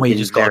it's one where you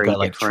just got to go,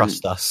 like,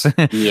 trust us.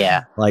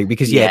 Yeah. Like,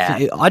 because,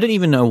 I don't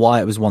even know why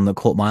it was one that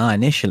caught my eye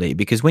initially,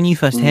 because when you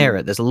first hear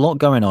it, there's a lot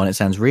going on. It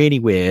sounds really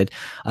weird.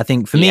 I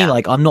think for me,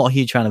 like, I'm not a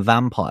huge fan of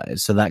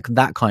vampires, so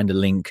that kind of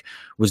link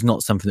was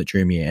not something that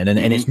drew me in.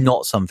 And it's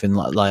not something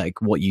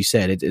like what you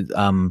said.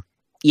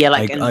 Yeah,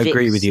 like I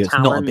agree with you. It's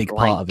not a big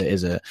part of it,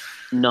 is it?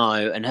 No,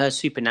 and her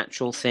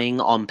supernatural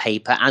thing on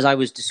paper, as I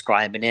was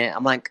describing it,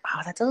 I'm like, oh,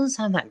 that doesn't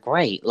sound that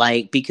great.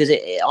 Like, because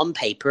it on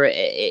paper,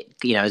 it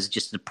is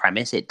just the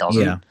premise. It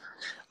doesn't. Yeah.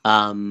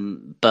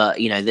 But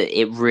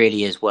it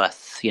really is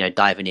worth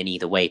diving in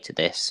either way to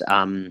this.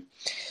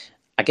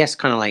 I guess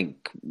kind of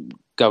like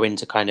go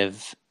into kind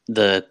of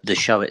the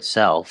show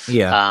itself.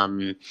 Yeah.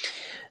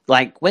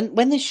 Like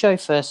when this show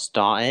first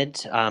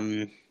started,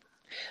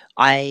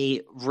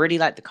 I really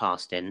liked the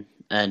casting,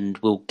 and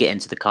we'll get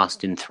into the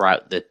casting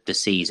throughout the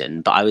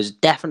season, but I was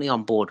definitely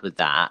on board with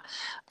that.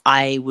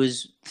 I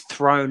was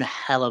thrown a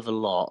hell of a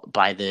lot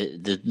by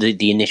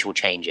the initial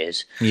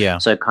changes. Yeah.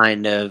 So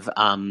kind of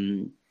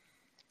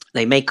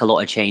they make a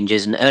lot of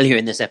changes, and earlier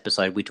in this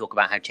episode we talk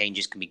about how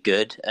changes can be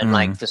good, and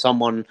like for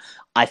someone,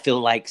 I feel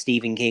like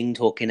Stephen King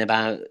talking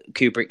about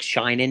Kubrick's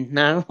Shining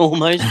now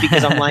almost,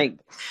 because I'm like,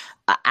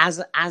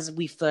 as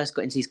we first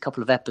got into these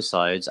couple of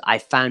episodes, I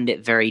found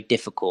it very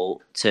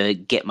difficult to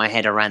get my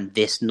head around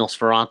this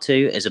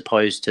Nosferatu as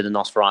opposed to the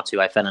Nosferatu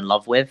I fell in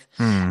love with.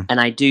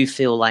 And I do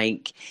feel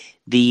like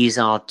these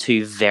are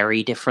two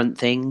very different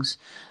things.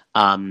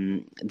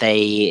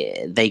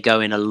 They go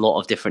in a lot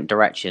of different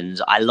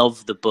directions. I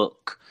love the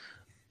book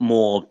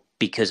more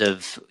because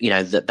of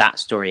that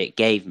story it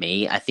gave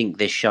me. I think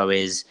this show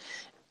is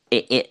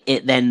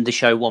it then the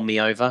show won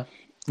me over.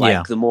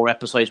 Like the more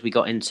episodes we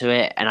got into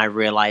it, and I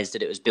realized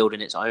that it was building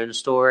its own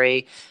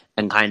story,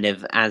 and kind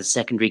of as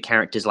secondary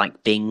characters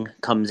like Bing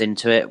comes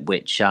into it,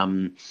 which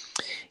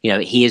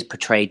he is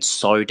portrayed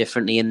so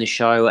differently in the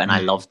show, and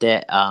I loved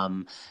it.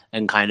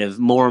 And kind of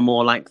more and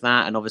more like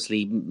that, and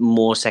obviously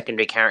more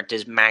secondary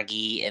characters.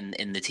 Maggie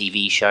in the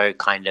TV show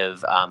kind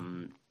of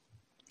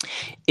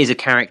is a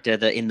character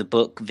that in the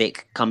book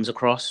Vic comes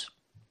across.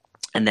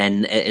 And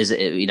then is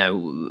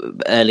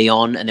early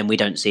on, and then we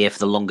don't see her for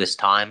the longest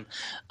time.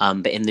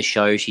 But in the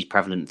show, she's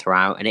prevalent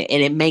throughout, and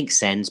it makes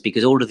sense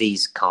because all of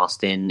these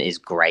casting is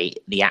great.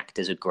 The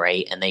actors are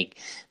great, and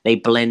they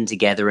blend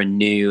together a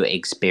new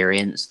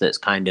experience that's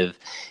kind of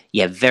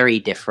very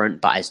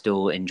different. But I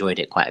still enjoyed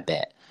it quite a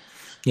bit.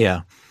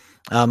 Yeah.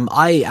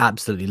 I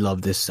absolutely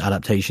love this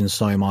adaptation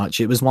so much.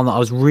 It was one that I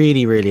was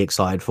really, really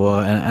excited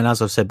for, and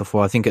as I've said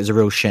before, I think it's a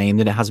real shame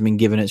that it hasn't been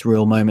given its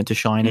real moment to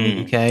shine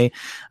in the UK.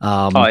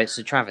 Oh, it's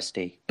a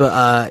travesty.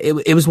 But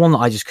it was one that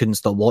I just couldn't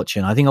stop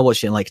watching. I think I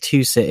watched it in like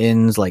 2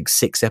 sit-ins, like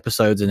 6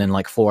 episodes, and then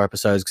like 4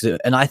 episodes.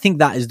 And I think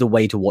that is the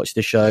way to watch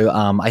the show.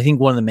 I think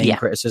one of the main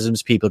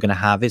criticisms people are going to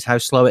have is how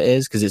slow it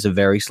is, because it's a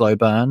very slow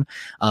burn.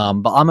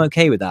 But I'm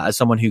okay with that as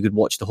someone who could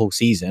watch the whole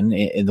season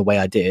in the way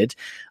I did,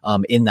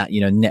 in that,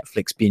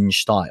 Netflix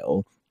binge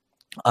style.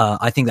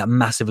 I think that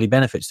massively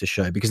benefits the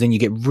show, because then you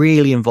get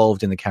really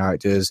involved in the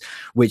characters,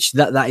 which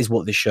that is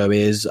what this show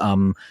is,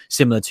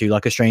 similar to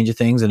like a Stranger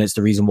Things. And it's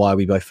the reason why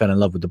we both fell in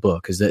love with the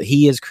book, is that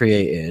he has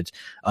created,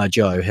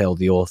 Joe Hill,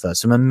 the author,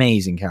 some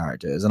amazing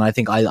characters. And I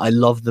think I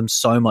loved them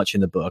so much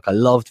in the book. I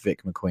loved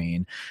Vic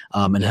McQueen,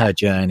 and her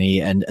journey,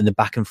 and the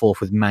back and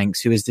forth with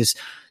Manx, who is this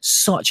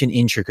such an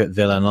intricate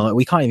villain.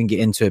 We can't even get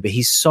into it, but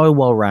he's so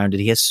well rounded.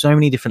 He has so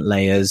many different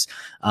layers.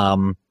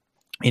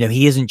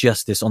 He isn't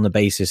just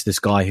this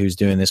guy who's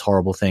doing this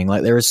horrible thing.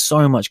 Like, there is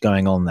so much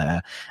going on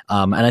there.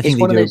 And I think it's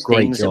one they of do those a great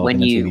things job that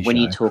when you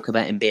show. talk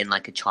about him being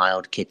like a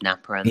child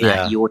kidnapper and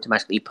that, you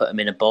automatically put him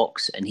in a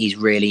box, and he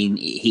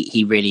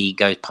really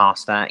goes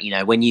past that.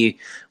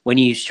 When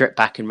you strip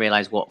back and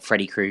realize what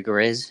Freddy Krueger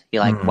is,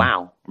 you're like,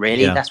 wow,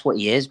 really? Yeah. That's what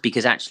he is?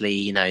 Because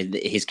actually,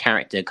 his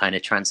character kind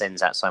of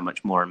transcends that so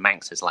much more, and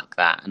Manx is like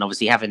that. And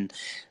obviously having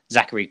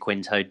Zachary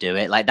Quinto do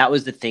it, like, that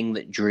was the thing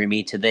that drew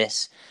me to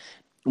this.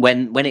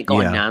 When it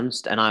got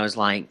announced, and I was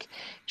like,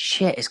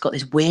 shit, it's got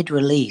this weird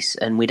release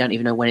and we don't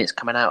even know when it's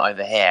coming out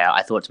over here,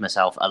 I thought to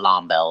myself,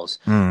 alarm bells.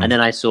 And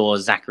then I saw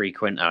Zachary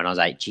Quinto and I was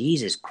like,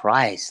 Jesus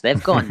Christ,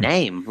 they've got a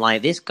name.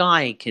 Like, this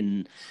guy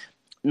can,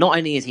 not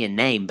only is he a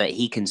name, but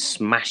he can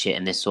smash it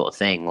in this sort of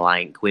thing.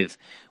 Like, we've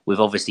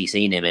obviously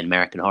seen him in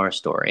American Horror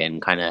Story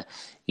and kind of,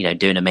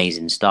 doing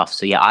amazing stuff.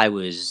 So yeah, I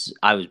was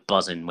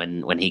buzzing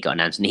when he got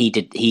announced, and he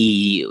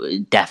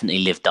definitely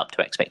lived up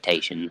to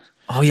expectations.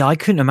 Oh yeah, I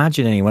couldn't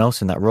imagine anyone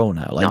else in that role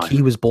now. Like,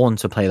 he was born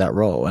to play that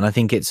role, and I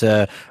think it's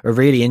a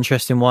really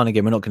interesting one.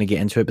 Again, we're not going to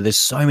get into it, but there's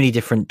so many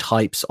different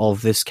types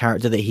of this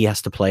character that he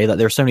has to play. That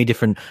there are so many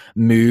different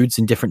moods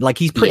and different, like,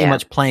 he's pretty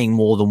much playing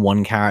more than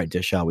one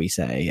character, shall we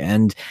say?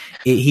 And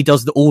he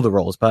does all the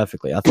roles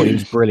perfectly. I thought he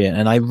was brilliant,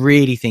 and I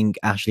really think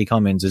Ashley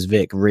Cummins as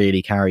Vic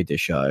really carried this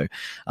show,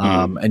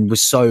 and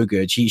was so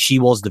good. She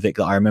was the Vic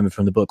that I remember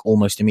from the book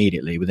almost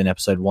immediately within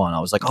episode 1. I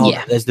was like,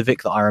 there's the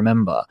Vic that I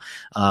remember.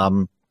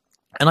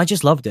 And I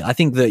just loved it. I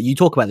think that you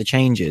talk about the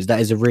changes. That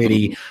is a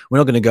really, we're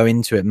not going to go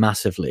into it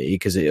massively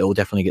because it'll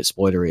definitely get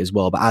spoilery as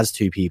well. But as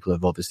 2 people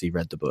have obviously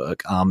read the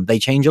book, they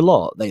change a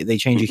lot. They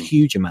change a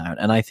huge amount.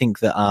 And I think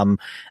that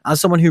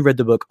as someone who read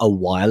the book a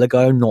while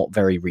ago, not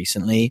very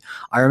recently,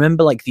 I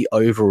remember like the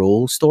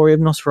overall story of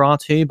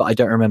Nosferatu, but I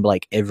don't remember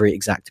like every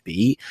exact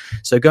beat.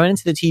 So going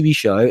into the TV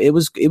show, it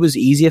was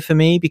easier for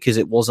me because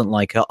it wasn't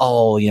like,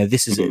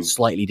 this is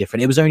slightly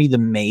different. It was only the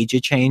major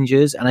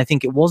changes. And I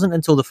think it wasn't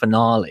until the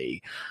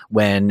finale,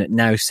 when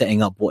now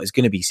setting up what is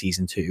going to be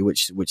season 2,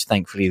 which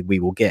thankfully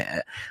we will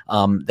get,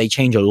 they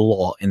change a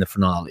lot in the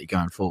finale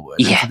going forward.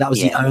 So that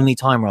was the only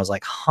time where I was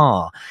like,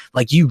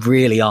 like, you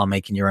really are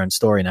making your own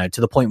story now,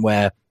 to the point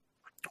where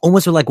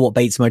almost like what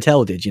Bates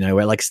Motel did, where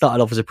it like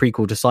started off as a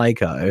prequel to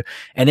Psycho,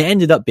 and it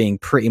ended up being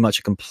pretty much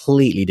a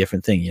completely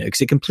different thing,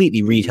 because it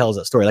completely retells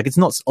that story. Like, it's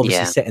not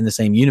obviously set in the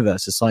same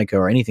universe as Psycho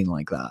or anything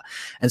like that.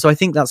 And so I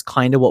think that's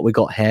kind of what we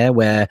got here,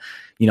 where,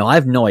 I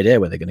have no idea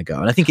where they're going to go.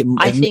 And I think it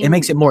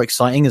makes it more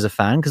exciting as a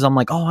fan, because I'm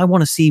like, I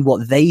want to see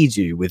what they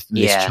do with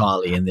this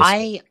Charlie and this.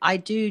 I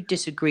do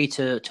disagree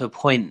to a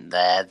point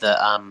there that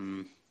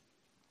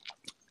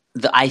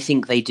I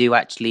think they do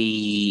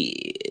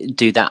actually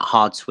do that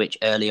hard switch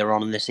earlier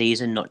on in the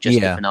season, not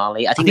just the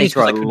finale. I think they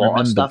throw a lot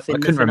of stuff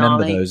in the finale. I couldn't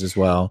remember those as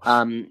well.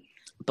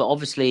 But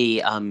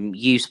obviously,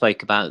 you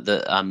spoke about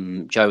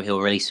that Joe Hill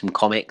released some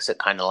comics that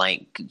kind of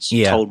like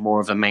told more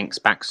of a Manx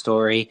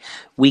backstory.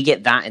 We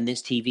get that in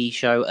this TV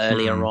show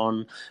earlier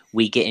on.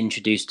 We get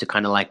introduced to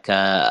kind of like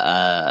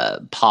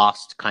a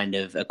past kind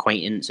of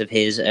acquaintance of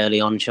his early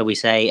on, shall we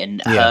say,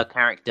 and her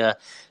character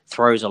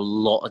throws a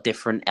lot of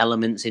different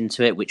elements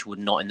into it, which would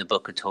not in the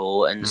book at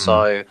all. And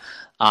so,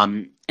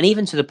 and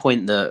even to the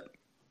point that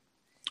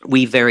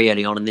we very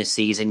early on in this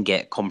season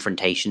get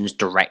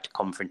direct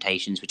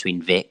confrontations between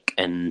Vic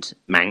and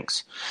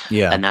Manx.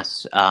 Yeah. And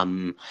that's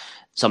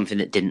something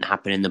that didn't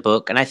happen in the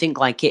book. And I think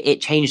like it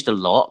changed a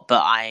lot,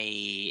 but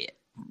I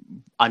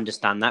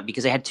understand that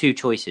because they had 2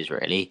 choices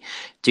really.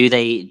 Do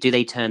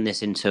they turn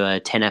this into a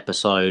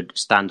 10-episode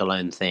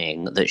standalone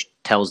thing that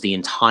tells the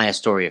entire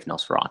story of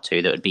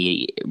Nosferatu? That would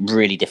be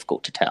really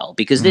difficult to tell,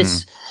 because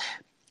this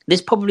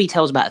probably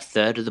tells about a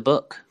third of the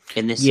book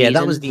in this season. Yeah,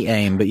 that was the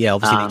aim, but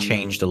obviously they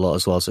changed a lot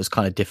as well, so it's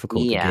kind of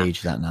difficult to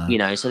gauge that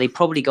now. So they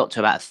probably got to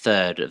about a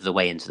third of the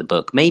way into the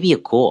book, maybe a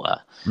quarter,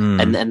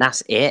 and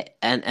that's it.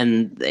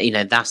 And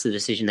that's the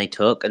decision they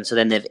took, and so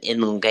then they've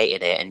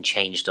elongated it and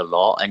changed a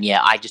lot. And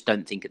I just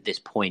don't think at this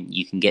point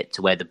you can get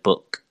to where the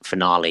book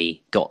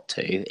finale got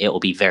to. It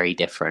will be very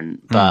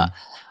different, but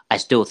I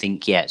still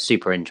think, yeah, it's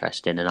super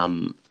interesting,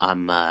 and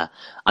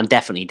I'm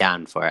definitely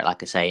down for it.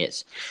 Like I say,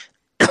 it's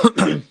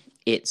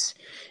it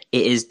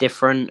is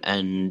different,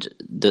 and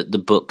the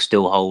book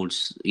still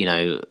holds,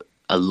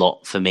 a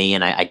lot for me.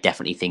 And I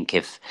definitely think,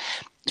 if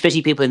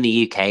especially people in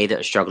the UK that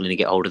are struggling to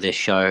get hold of this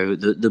show,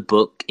 the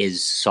book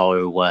is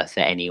so worth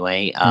it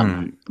anyway.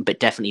 But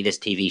definitely this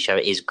TV show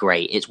is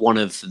great. It's one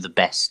of the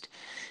best,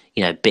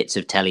 bits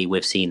of telly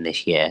we've seen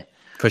this year.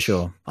 For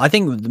sure. I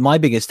think my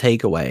biggest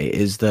takeaway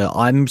is that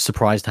I'm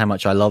surprised how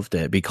much I loved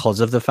it because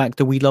of the fact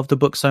that we love the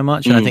book so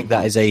much. And I think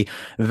that is a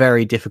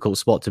very difficult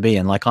spot to be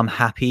in. Like, I'm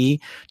happy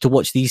to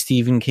watch these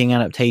Stephen King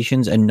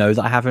adaptations and know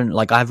that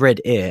I've read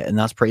it, and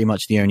that's pretty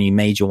much the only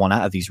major one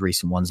out of these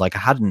recent ones. Like, I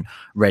hadn't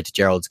read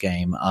Gerald's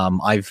Game.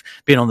 I've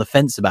been on the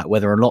fence about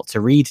whether or not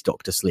to read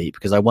Doctor Sleep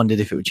because I wondered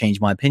if it would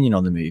change my opinion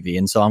on the movie.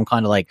 And so I'm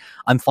kind of like,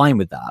 I'm fine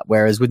with that.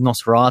 Whereas with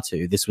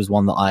Nosferatu, this was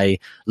one that I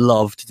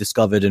loved,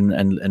 discovered,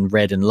 and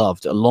read and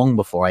loved long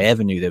before I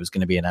ever knew there was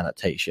going to be an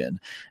adaptation.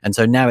 And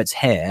so now it's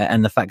here,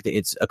 and the fact that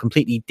it's a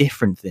completely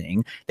different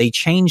thing, they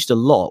changed a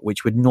lot,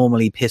 which would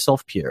normally piss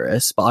off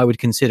purists, but I would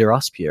consider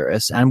us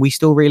purists, and we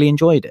still really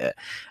enjoyed it.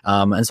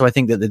 And so I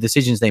think that the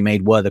decisions they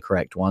made were the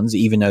correct ones,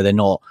 even though they're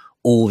not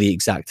all the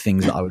exact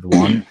things that I would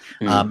want.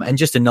 And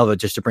just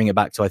to bring it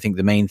back to, I think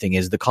the main thing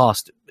is the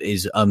cast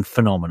is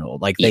phenomenal.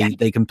 Like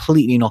they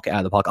completely knock it out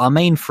of the park. Our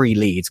main three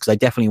leads, because I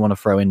definitely want to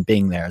throw in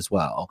Bing there as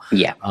well.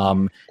 Yeah.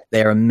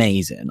 They're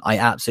amazing. I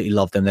absolutely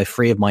love them. They're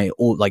three of my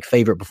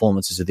favorite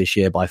performances of this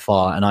year by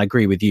far. And I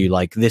agree with you.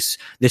 Like this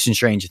and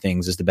Stranger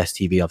Things is the best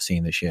TV I've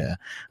seen this year,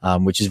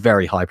 which is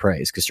very high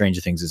praise because Stranger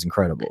Things is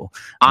incredible.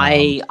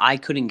 I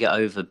couldn't get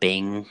over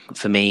Bing,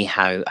 for me,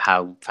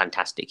 how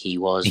fantastic he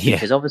was,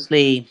 because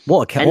obviously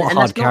what a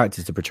hard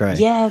character to portray.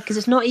 Yeah, because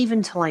it's not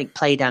even to like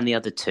play down the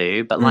other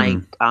two, but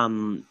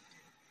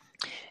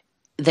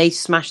they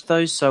smashed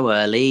those so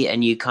early,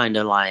 and you kind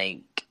of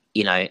like,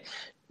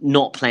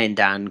 not playing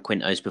down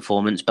Quinto's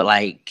performance, but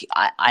like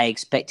I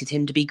expected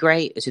him to be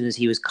great as soon as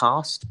he was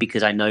cast,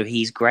 because I know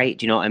he's great.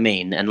 Do you know what I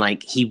mean? And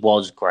like he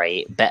was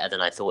great, better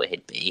than I thought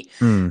he'd be.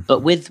 But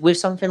with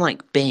something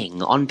like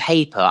Bing, on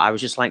paper, I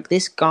was just like,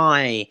 this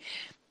guy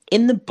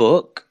in the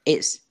book,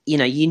 it's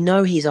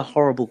he's a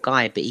horrible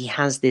guy, but he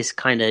has this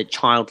kind of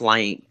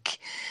childlike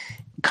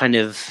kind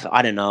of,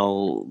 I don't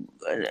know,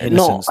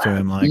 innocence to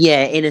him,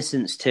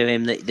 innocence to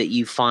him that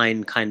you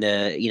find kind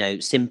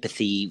of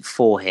sympathy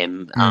for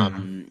him.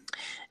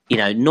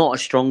 Not a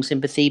strong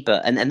sympathy,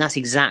 but and that's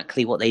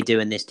exactly what they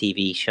do in this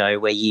TV show,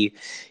 where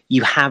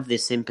you have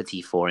this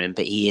sympathy for him,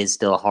 but he is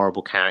still a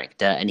horrible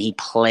character, and he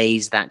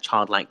plays that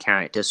childlike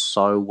character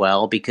so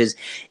well, because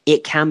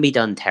it can be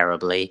done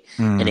terribly,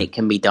 and it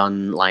can be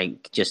done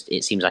like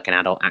it seems like an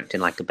adult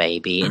acting like a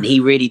baby, and he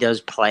really does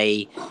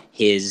play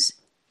his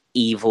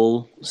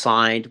evil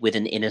side with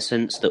an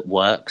innocence that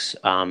works.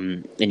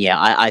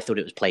 I thought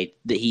it was played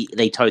that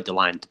they towed the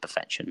line to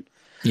perfection.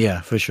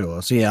 Yeah, for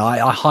sure. So yeah,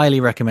 I highly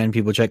recommend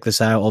people check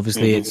this out.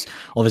 Obviously, it's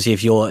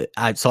if you're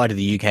outside of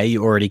the UK,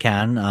 you already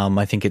can.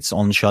 I think it's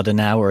on Shudder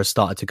now, or has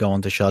started to go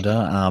onto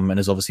Shudder, and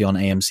is obviously on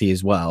AMC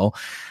as well.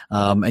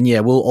 And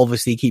yeah, we'll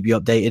obviously keep you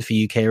updated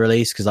for UK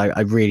release, because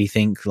I really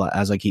think, like,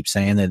 as I keep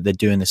saying, they're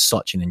doing this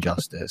such an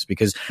injustice,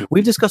 because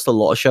we've discussed a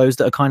lot of shows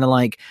that are kind of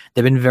like,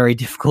 they've been very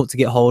difficult to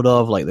get hold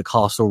of, like the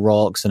Castle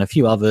Rocks and a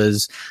few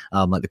others,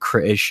 like the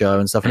Critters show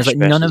and stuff. And Ash it's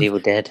like none of Evil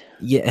Dead.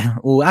 Yeah,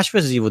 well, Ash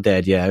vs Evil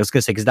Dead. Yeah, I was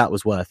gonna say, because that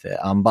was worth it.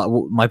 But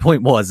my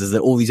point is that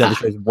all these other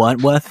shows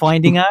weren't worth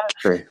finding out.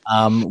 True.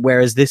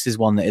 Whereas this is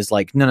one that is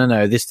like,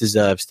 no, this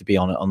deserves to be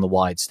on the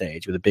wide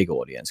stage with a big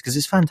audience, because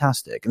it's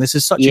fantastic, and this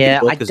is such a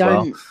good book as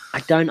well. I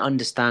don't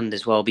understand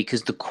as well,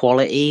 because the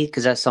quality,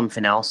 because that's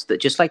something else that,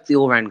 just like the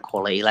all-round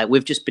quality, like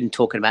we've just been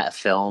talking about a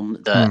film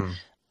that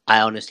I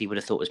honestly would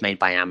have thought was made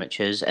by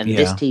amateurs, and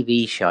this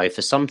TV show,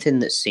 for something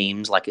that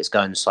seems like it's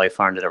going so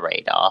far under the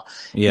radar,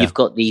 you've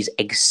got these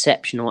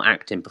exceptional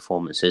acting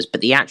performances,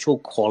 but the actual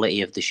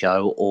quality of the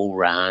show all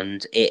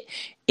round, it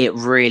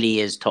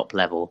really is top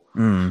level.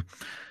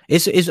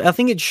 I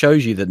think it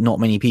shows you that not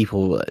many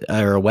people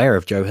are aware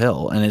of Joe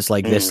Hill, and it's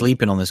like they're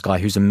sleeping on this guy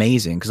who's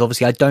amazing. Because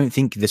obviously, I don't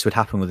think this would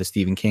happen with a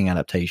Stephen King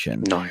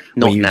adaptation. No,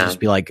 not where you just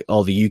be like,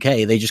 "Oh, the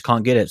UK, they just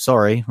can't get it."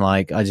 Sorry,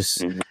 like I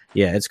just.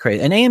 Yeah, it's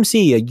crazy. And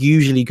AMC are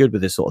usually good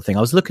with this sort of thing. I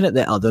was looking at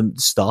their other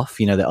stuff,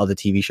 their other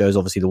TV shows,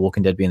 obviously The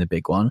Walking Dead being the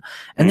big one,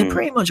 and they're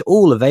pretty much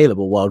all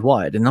available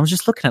worldwide. And I was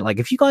just looking at, like,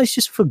 if you guys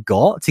just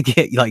forgot to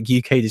get like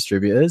UK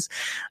distributors.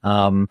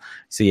 So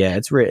yeah,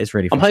 it's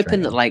really I'm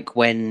hoping that, like,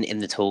 when In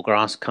the Tall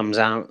Grass comes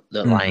out,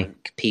 that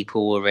like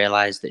people will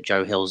realize that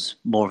Joe Hill's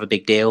more of a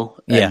big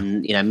deal.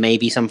 And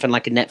maybe something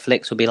like a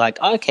Netflix will be like,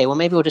 oh, okay, well,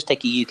 maybe we'll just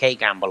take a UK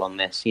gamble on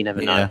this. You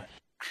never know.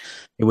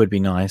 It would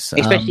be nice.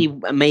 Especially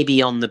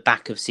maybe on the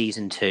back of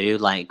season 2,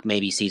 like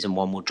maybe season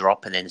 1 will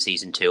drop and then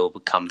season 2 will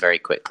come very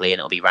quickly, and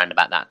it'll be round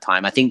about that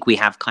time. I think we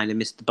have kind of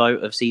missed the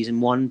boat of season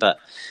 1, but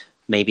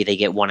maybe they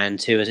get 1 and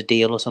 2 as a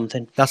deal or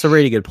something. That's a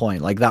really good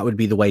point. Like that would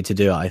be the way to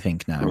do it, I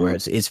think, now, where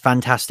it's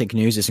fantastic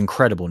news. It's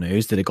incredible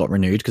news that it got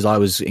renewed, because I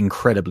was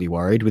incredibly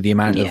worried with the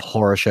amount of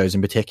horror shows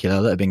in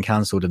particular that have been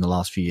cancelled in the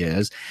last few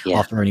years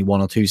after only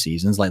 1 or 2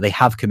 seasons. Like they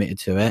have committed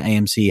to it.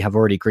 AMC have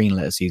already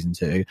greenlit a season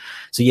 2.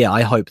 So yeah,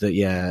 I hope that,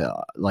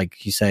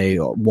 like you say,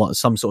 what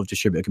some sort of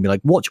distributor can be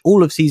like, watch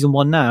all of season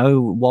 1 now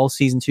while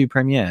season 2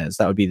 premieres.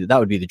 That would be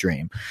the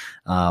dream.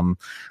 But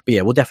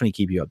yeah, we'll definitely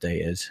keep you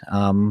updated.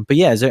 But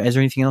yeah, is there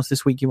anything else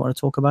this week you want to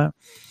talk about?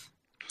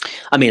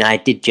 I mean, I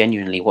did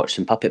genuinely watch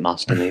some Puppet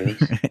Master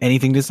movies.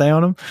 Anything to say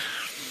on them?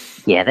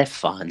 Yeah, they're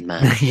fun,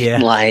 man. Yeah.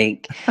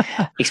 Like,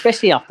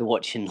 especially after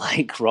watching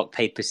like Rock,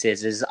 Paper,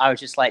 Scissors, I was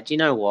just like, do you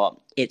know what?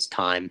 It's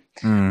time.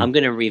 I'm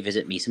going to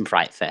revisit me some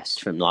Fright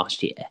Fest from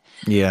last year.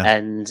 Yeah.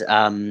 And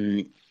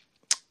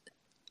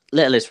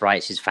Littlest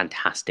Rights is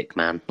fantastic,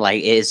 man.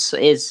 Like,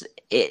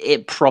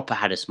 it proper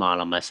had a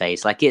smile on my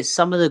face. Like, it's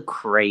some of the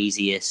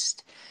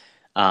craziest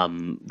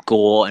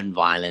gore and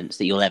violence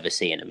that you'll ever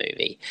see in a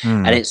movie,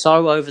 and it's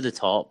so over the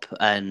top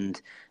and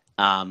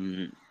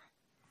not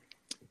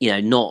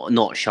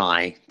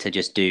shy to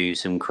just do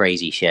some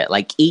crazy shit.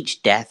 Like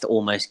each death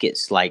almost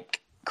gets like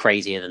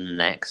crazier than the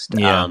next.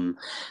 And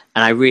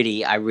I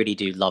really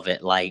do love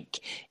it. Like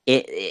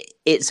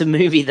it's a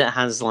movie that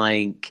has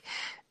like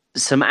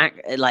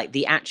like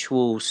the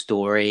actual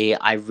story.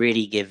 I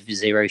really give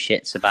zero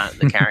shits about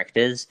the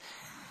characters.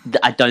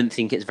 I don't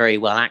think it's very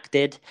well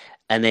acted.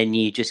 And then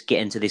you just get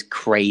into this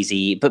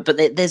crazy, but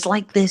there's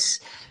like this,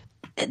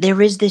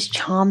 there is this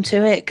charm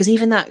to it.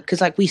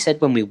 Because like we said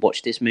when we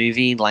watched this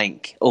movie,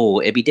 like, oh,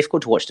 it'd be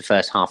difficult to watch the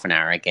first half an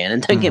hour again.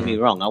 And don't get me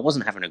wrong, I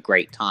wasn't having a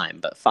great time,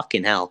 but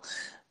fucking hell,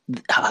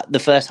 the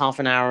first half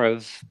an hour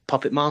of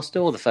Puppet Master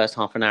or the first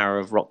half an hour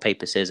of Rock,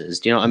 Paper, Scissors.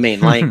 Do you know what I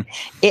mean? Like,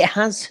 it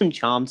has some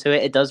charm to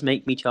it. It does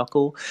make me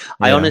chuckle.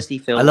 Yeah. I honestly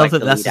feel I love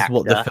that that's just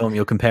what the film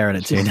you're comparing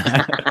it to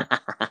now.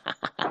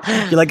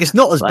 You're like, it's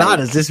not as bad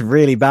as this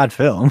really bad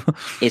film.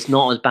 It's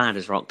not as bad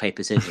as Rock,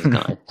 Paper, Scissors,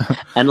 guys.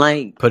 And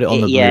like, put it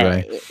on the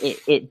Blu-ray.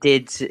 It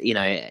did,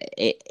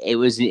 it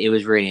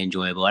was really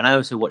enjoyable. And I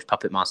also watched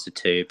Puppet Master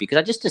 2 because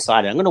I just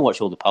decided I'm going to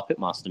watch all the Puppet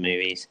Master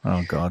movies.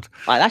 Oh God,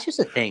 like that's just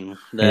a thing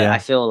that I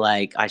feel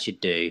like I should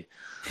do.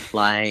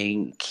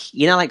 Like,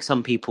 like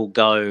some people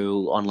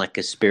go on like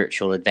a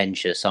spiritual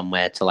adventure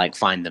somewhere to like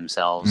find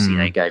themselves,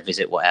 go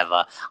visit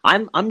whatever.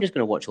 I'm just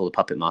going to watch all the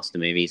Puppet Master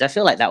movies. I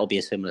feel like that will be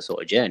a similar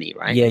sort of journey,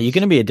 right? Yeah, you're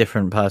going to be a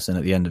different person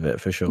at the end of it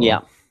for sure.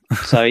 Yeah.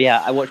 So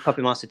yeah, I watched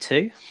Puppet Master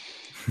 2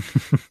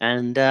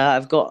 and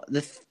I've got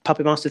the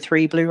Puppet Master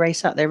 3 Blu-ray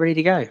sat there ready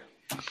to go.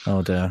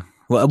 Oh dear.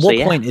 Well, at what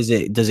point does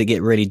it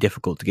get really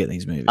difficult to get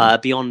these movies?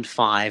 Beyond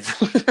 5.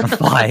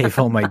 5?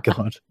 Oh my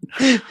God.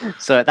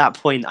 So at that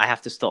point, I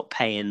have to stop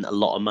paying a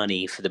lot of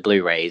money for the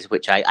Blu-rays,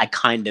 which I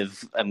kind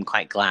of am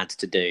quite glad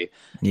to do.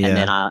 Yeah. And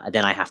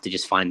then I have to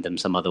just find them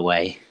some other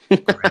way. We'll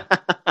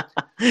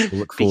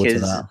look forward to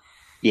that.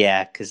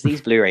 Yeah, because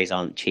these Blu-rays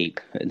aren't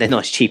cheap. They're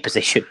not as cheap as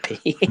they should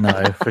be.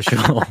 No, for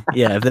sure.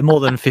 Yeah, if they're more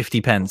than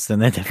 50 pence, then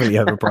they're definitely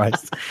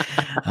overpriced.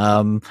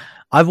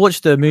 I've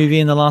watched a movie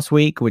in the last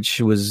week,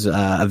 which was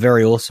a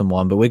very awesome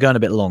one, but we're going a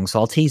bit long, so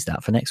I'll tease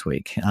that for next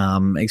week.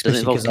 Does it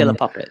involve killer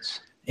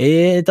puppets?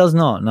 It does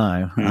not,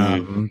 no.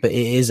 But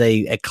it is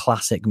a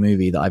classic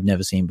movie that I've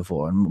never seen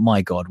before, and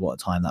my God, what a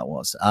time that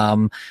was.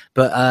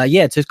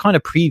 To kind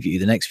of preview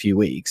the next few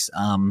weeks,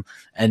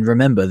 and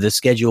remember, the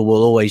schedule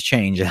will always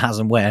change as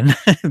and when,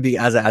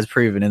 as it has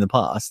proven in the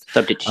past.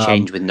 Subject to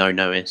change with no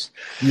notice.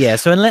 Yeah,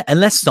 so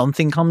unless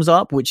something comes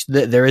up, which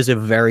there is a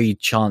very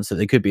chance that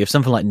there could be, if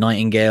something like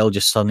Nightingale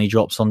just suddenly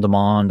drops on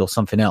demand or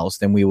something else,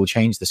 then we will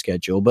change the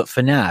schedule. But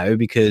for now,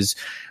 because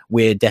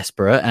we're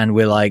desperate and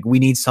we're like, we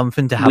need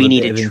something to have a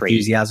bit of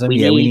enthusiasm.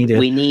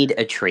 We need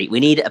a treat.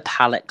 We need a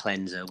palate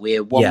cleanser.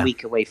 We're 1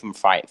 week away from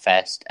Fright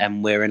Fest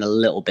and we're in a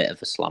little bit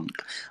of a slump.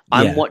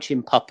 I'm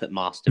watching Puppet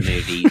Master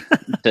movies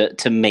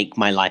to make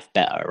my life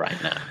better right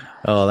now.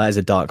 Oh, that is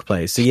a dark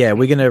place. So yeah,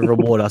 we're going to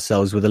reward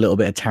ourselves with a little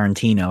bit of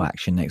Tarantino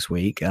action next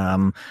week.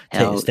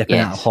 Stepping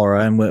out of horror,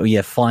 and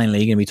we're finally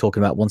going to be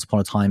talking about Once Upon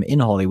a Time in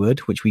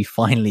Hollywood, which we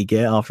finally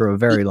get after a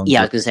very long time. Yeah,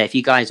 I was going to say, if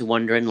you guys are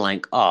wondering,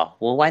 like, oh,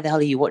 well, why the hell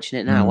are you watching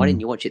it now? Why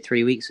didn't you watch it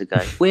 3 weeks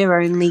ago? We're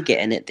only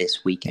getting it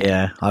this weekend.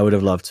 Yeah, I would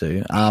have loved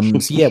to.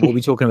 So yeah, we'll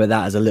be talking about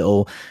that as a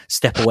little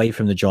step away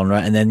from the genre,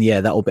 and then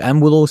that'll be,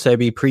 and we'll also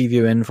be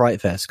previewing Fright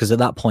Fest, because at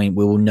that point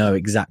we will know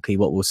exactly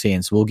what we'll see,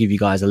 and so we'll give you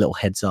guys a little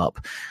heads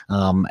up,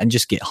 and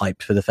just get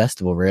hyped for the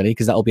festival, really,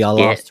 because that'll be our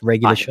last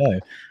regular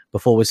show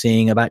before we're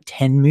seeing about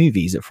 10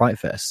 movies at Fright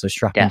Fest. So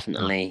strap in.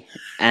 Definitely.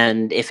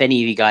 And if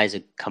any of you guys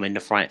are coming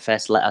to Fright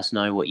Fest, let us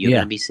know what you're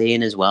going to be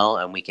seeing as well,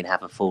 and we can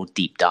have a full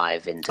deep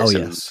dive into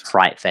some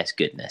Fright Fest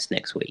goodness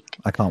next week.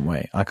 I can't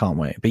wait.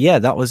 But yeah,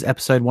 that was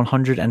episode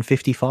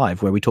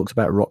 155, where we talked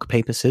about Rock,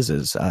 Paper,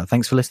 Scissors.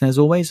 Thanks for listening as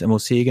always, and we'll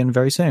see you again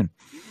very soon.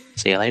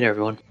 See you later,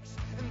 everyone.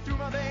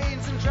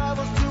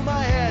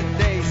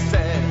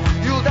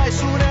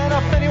 Soon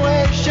enough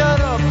anyway,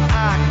 shut up,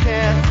 I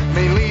can't,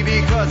 mainly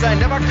because I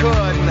never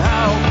could, and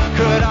how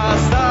could I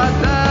start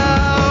now?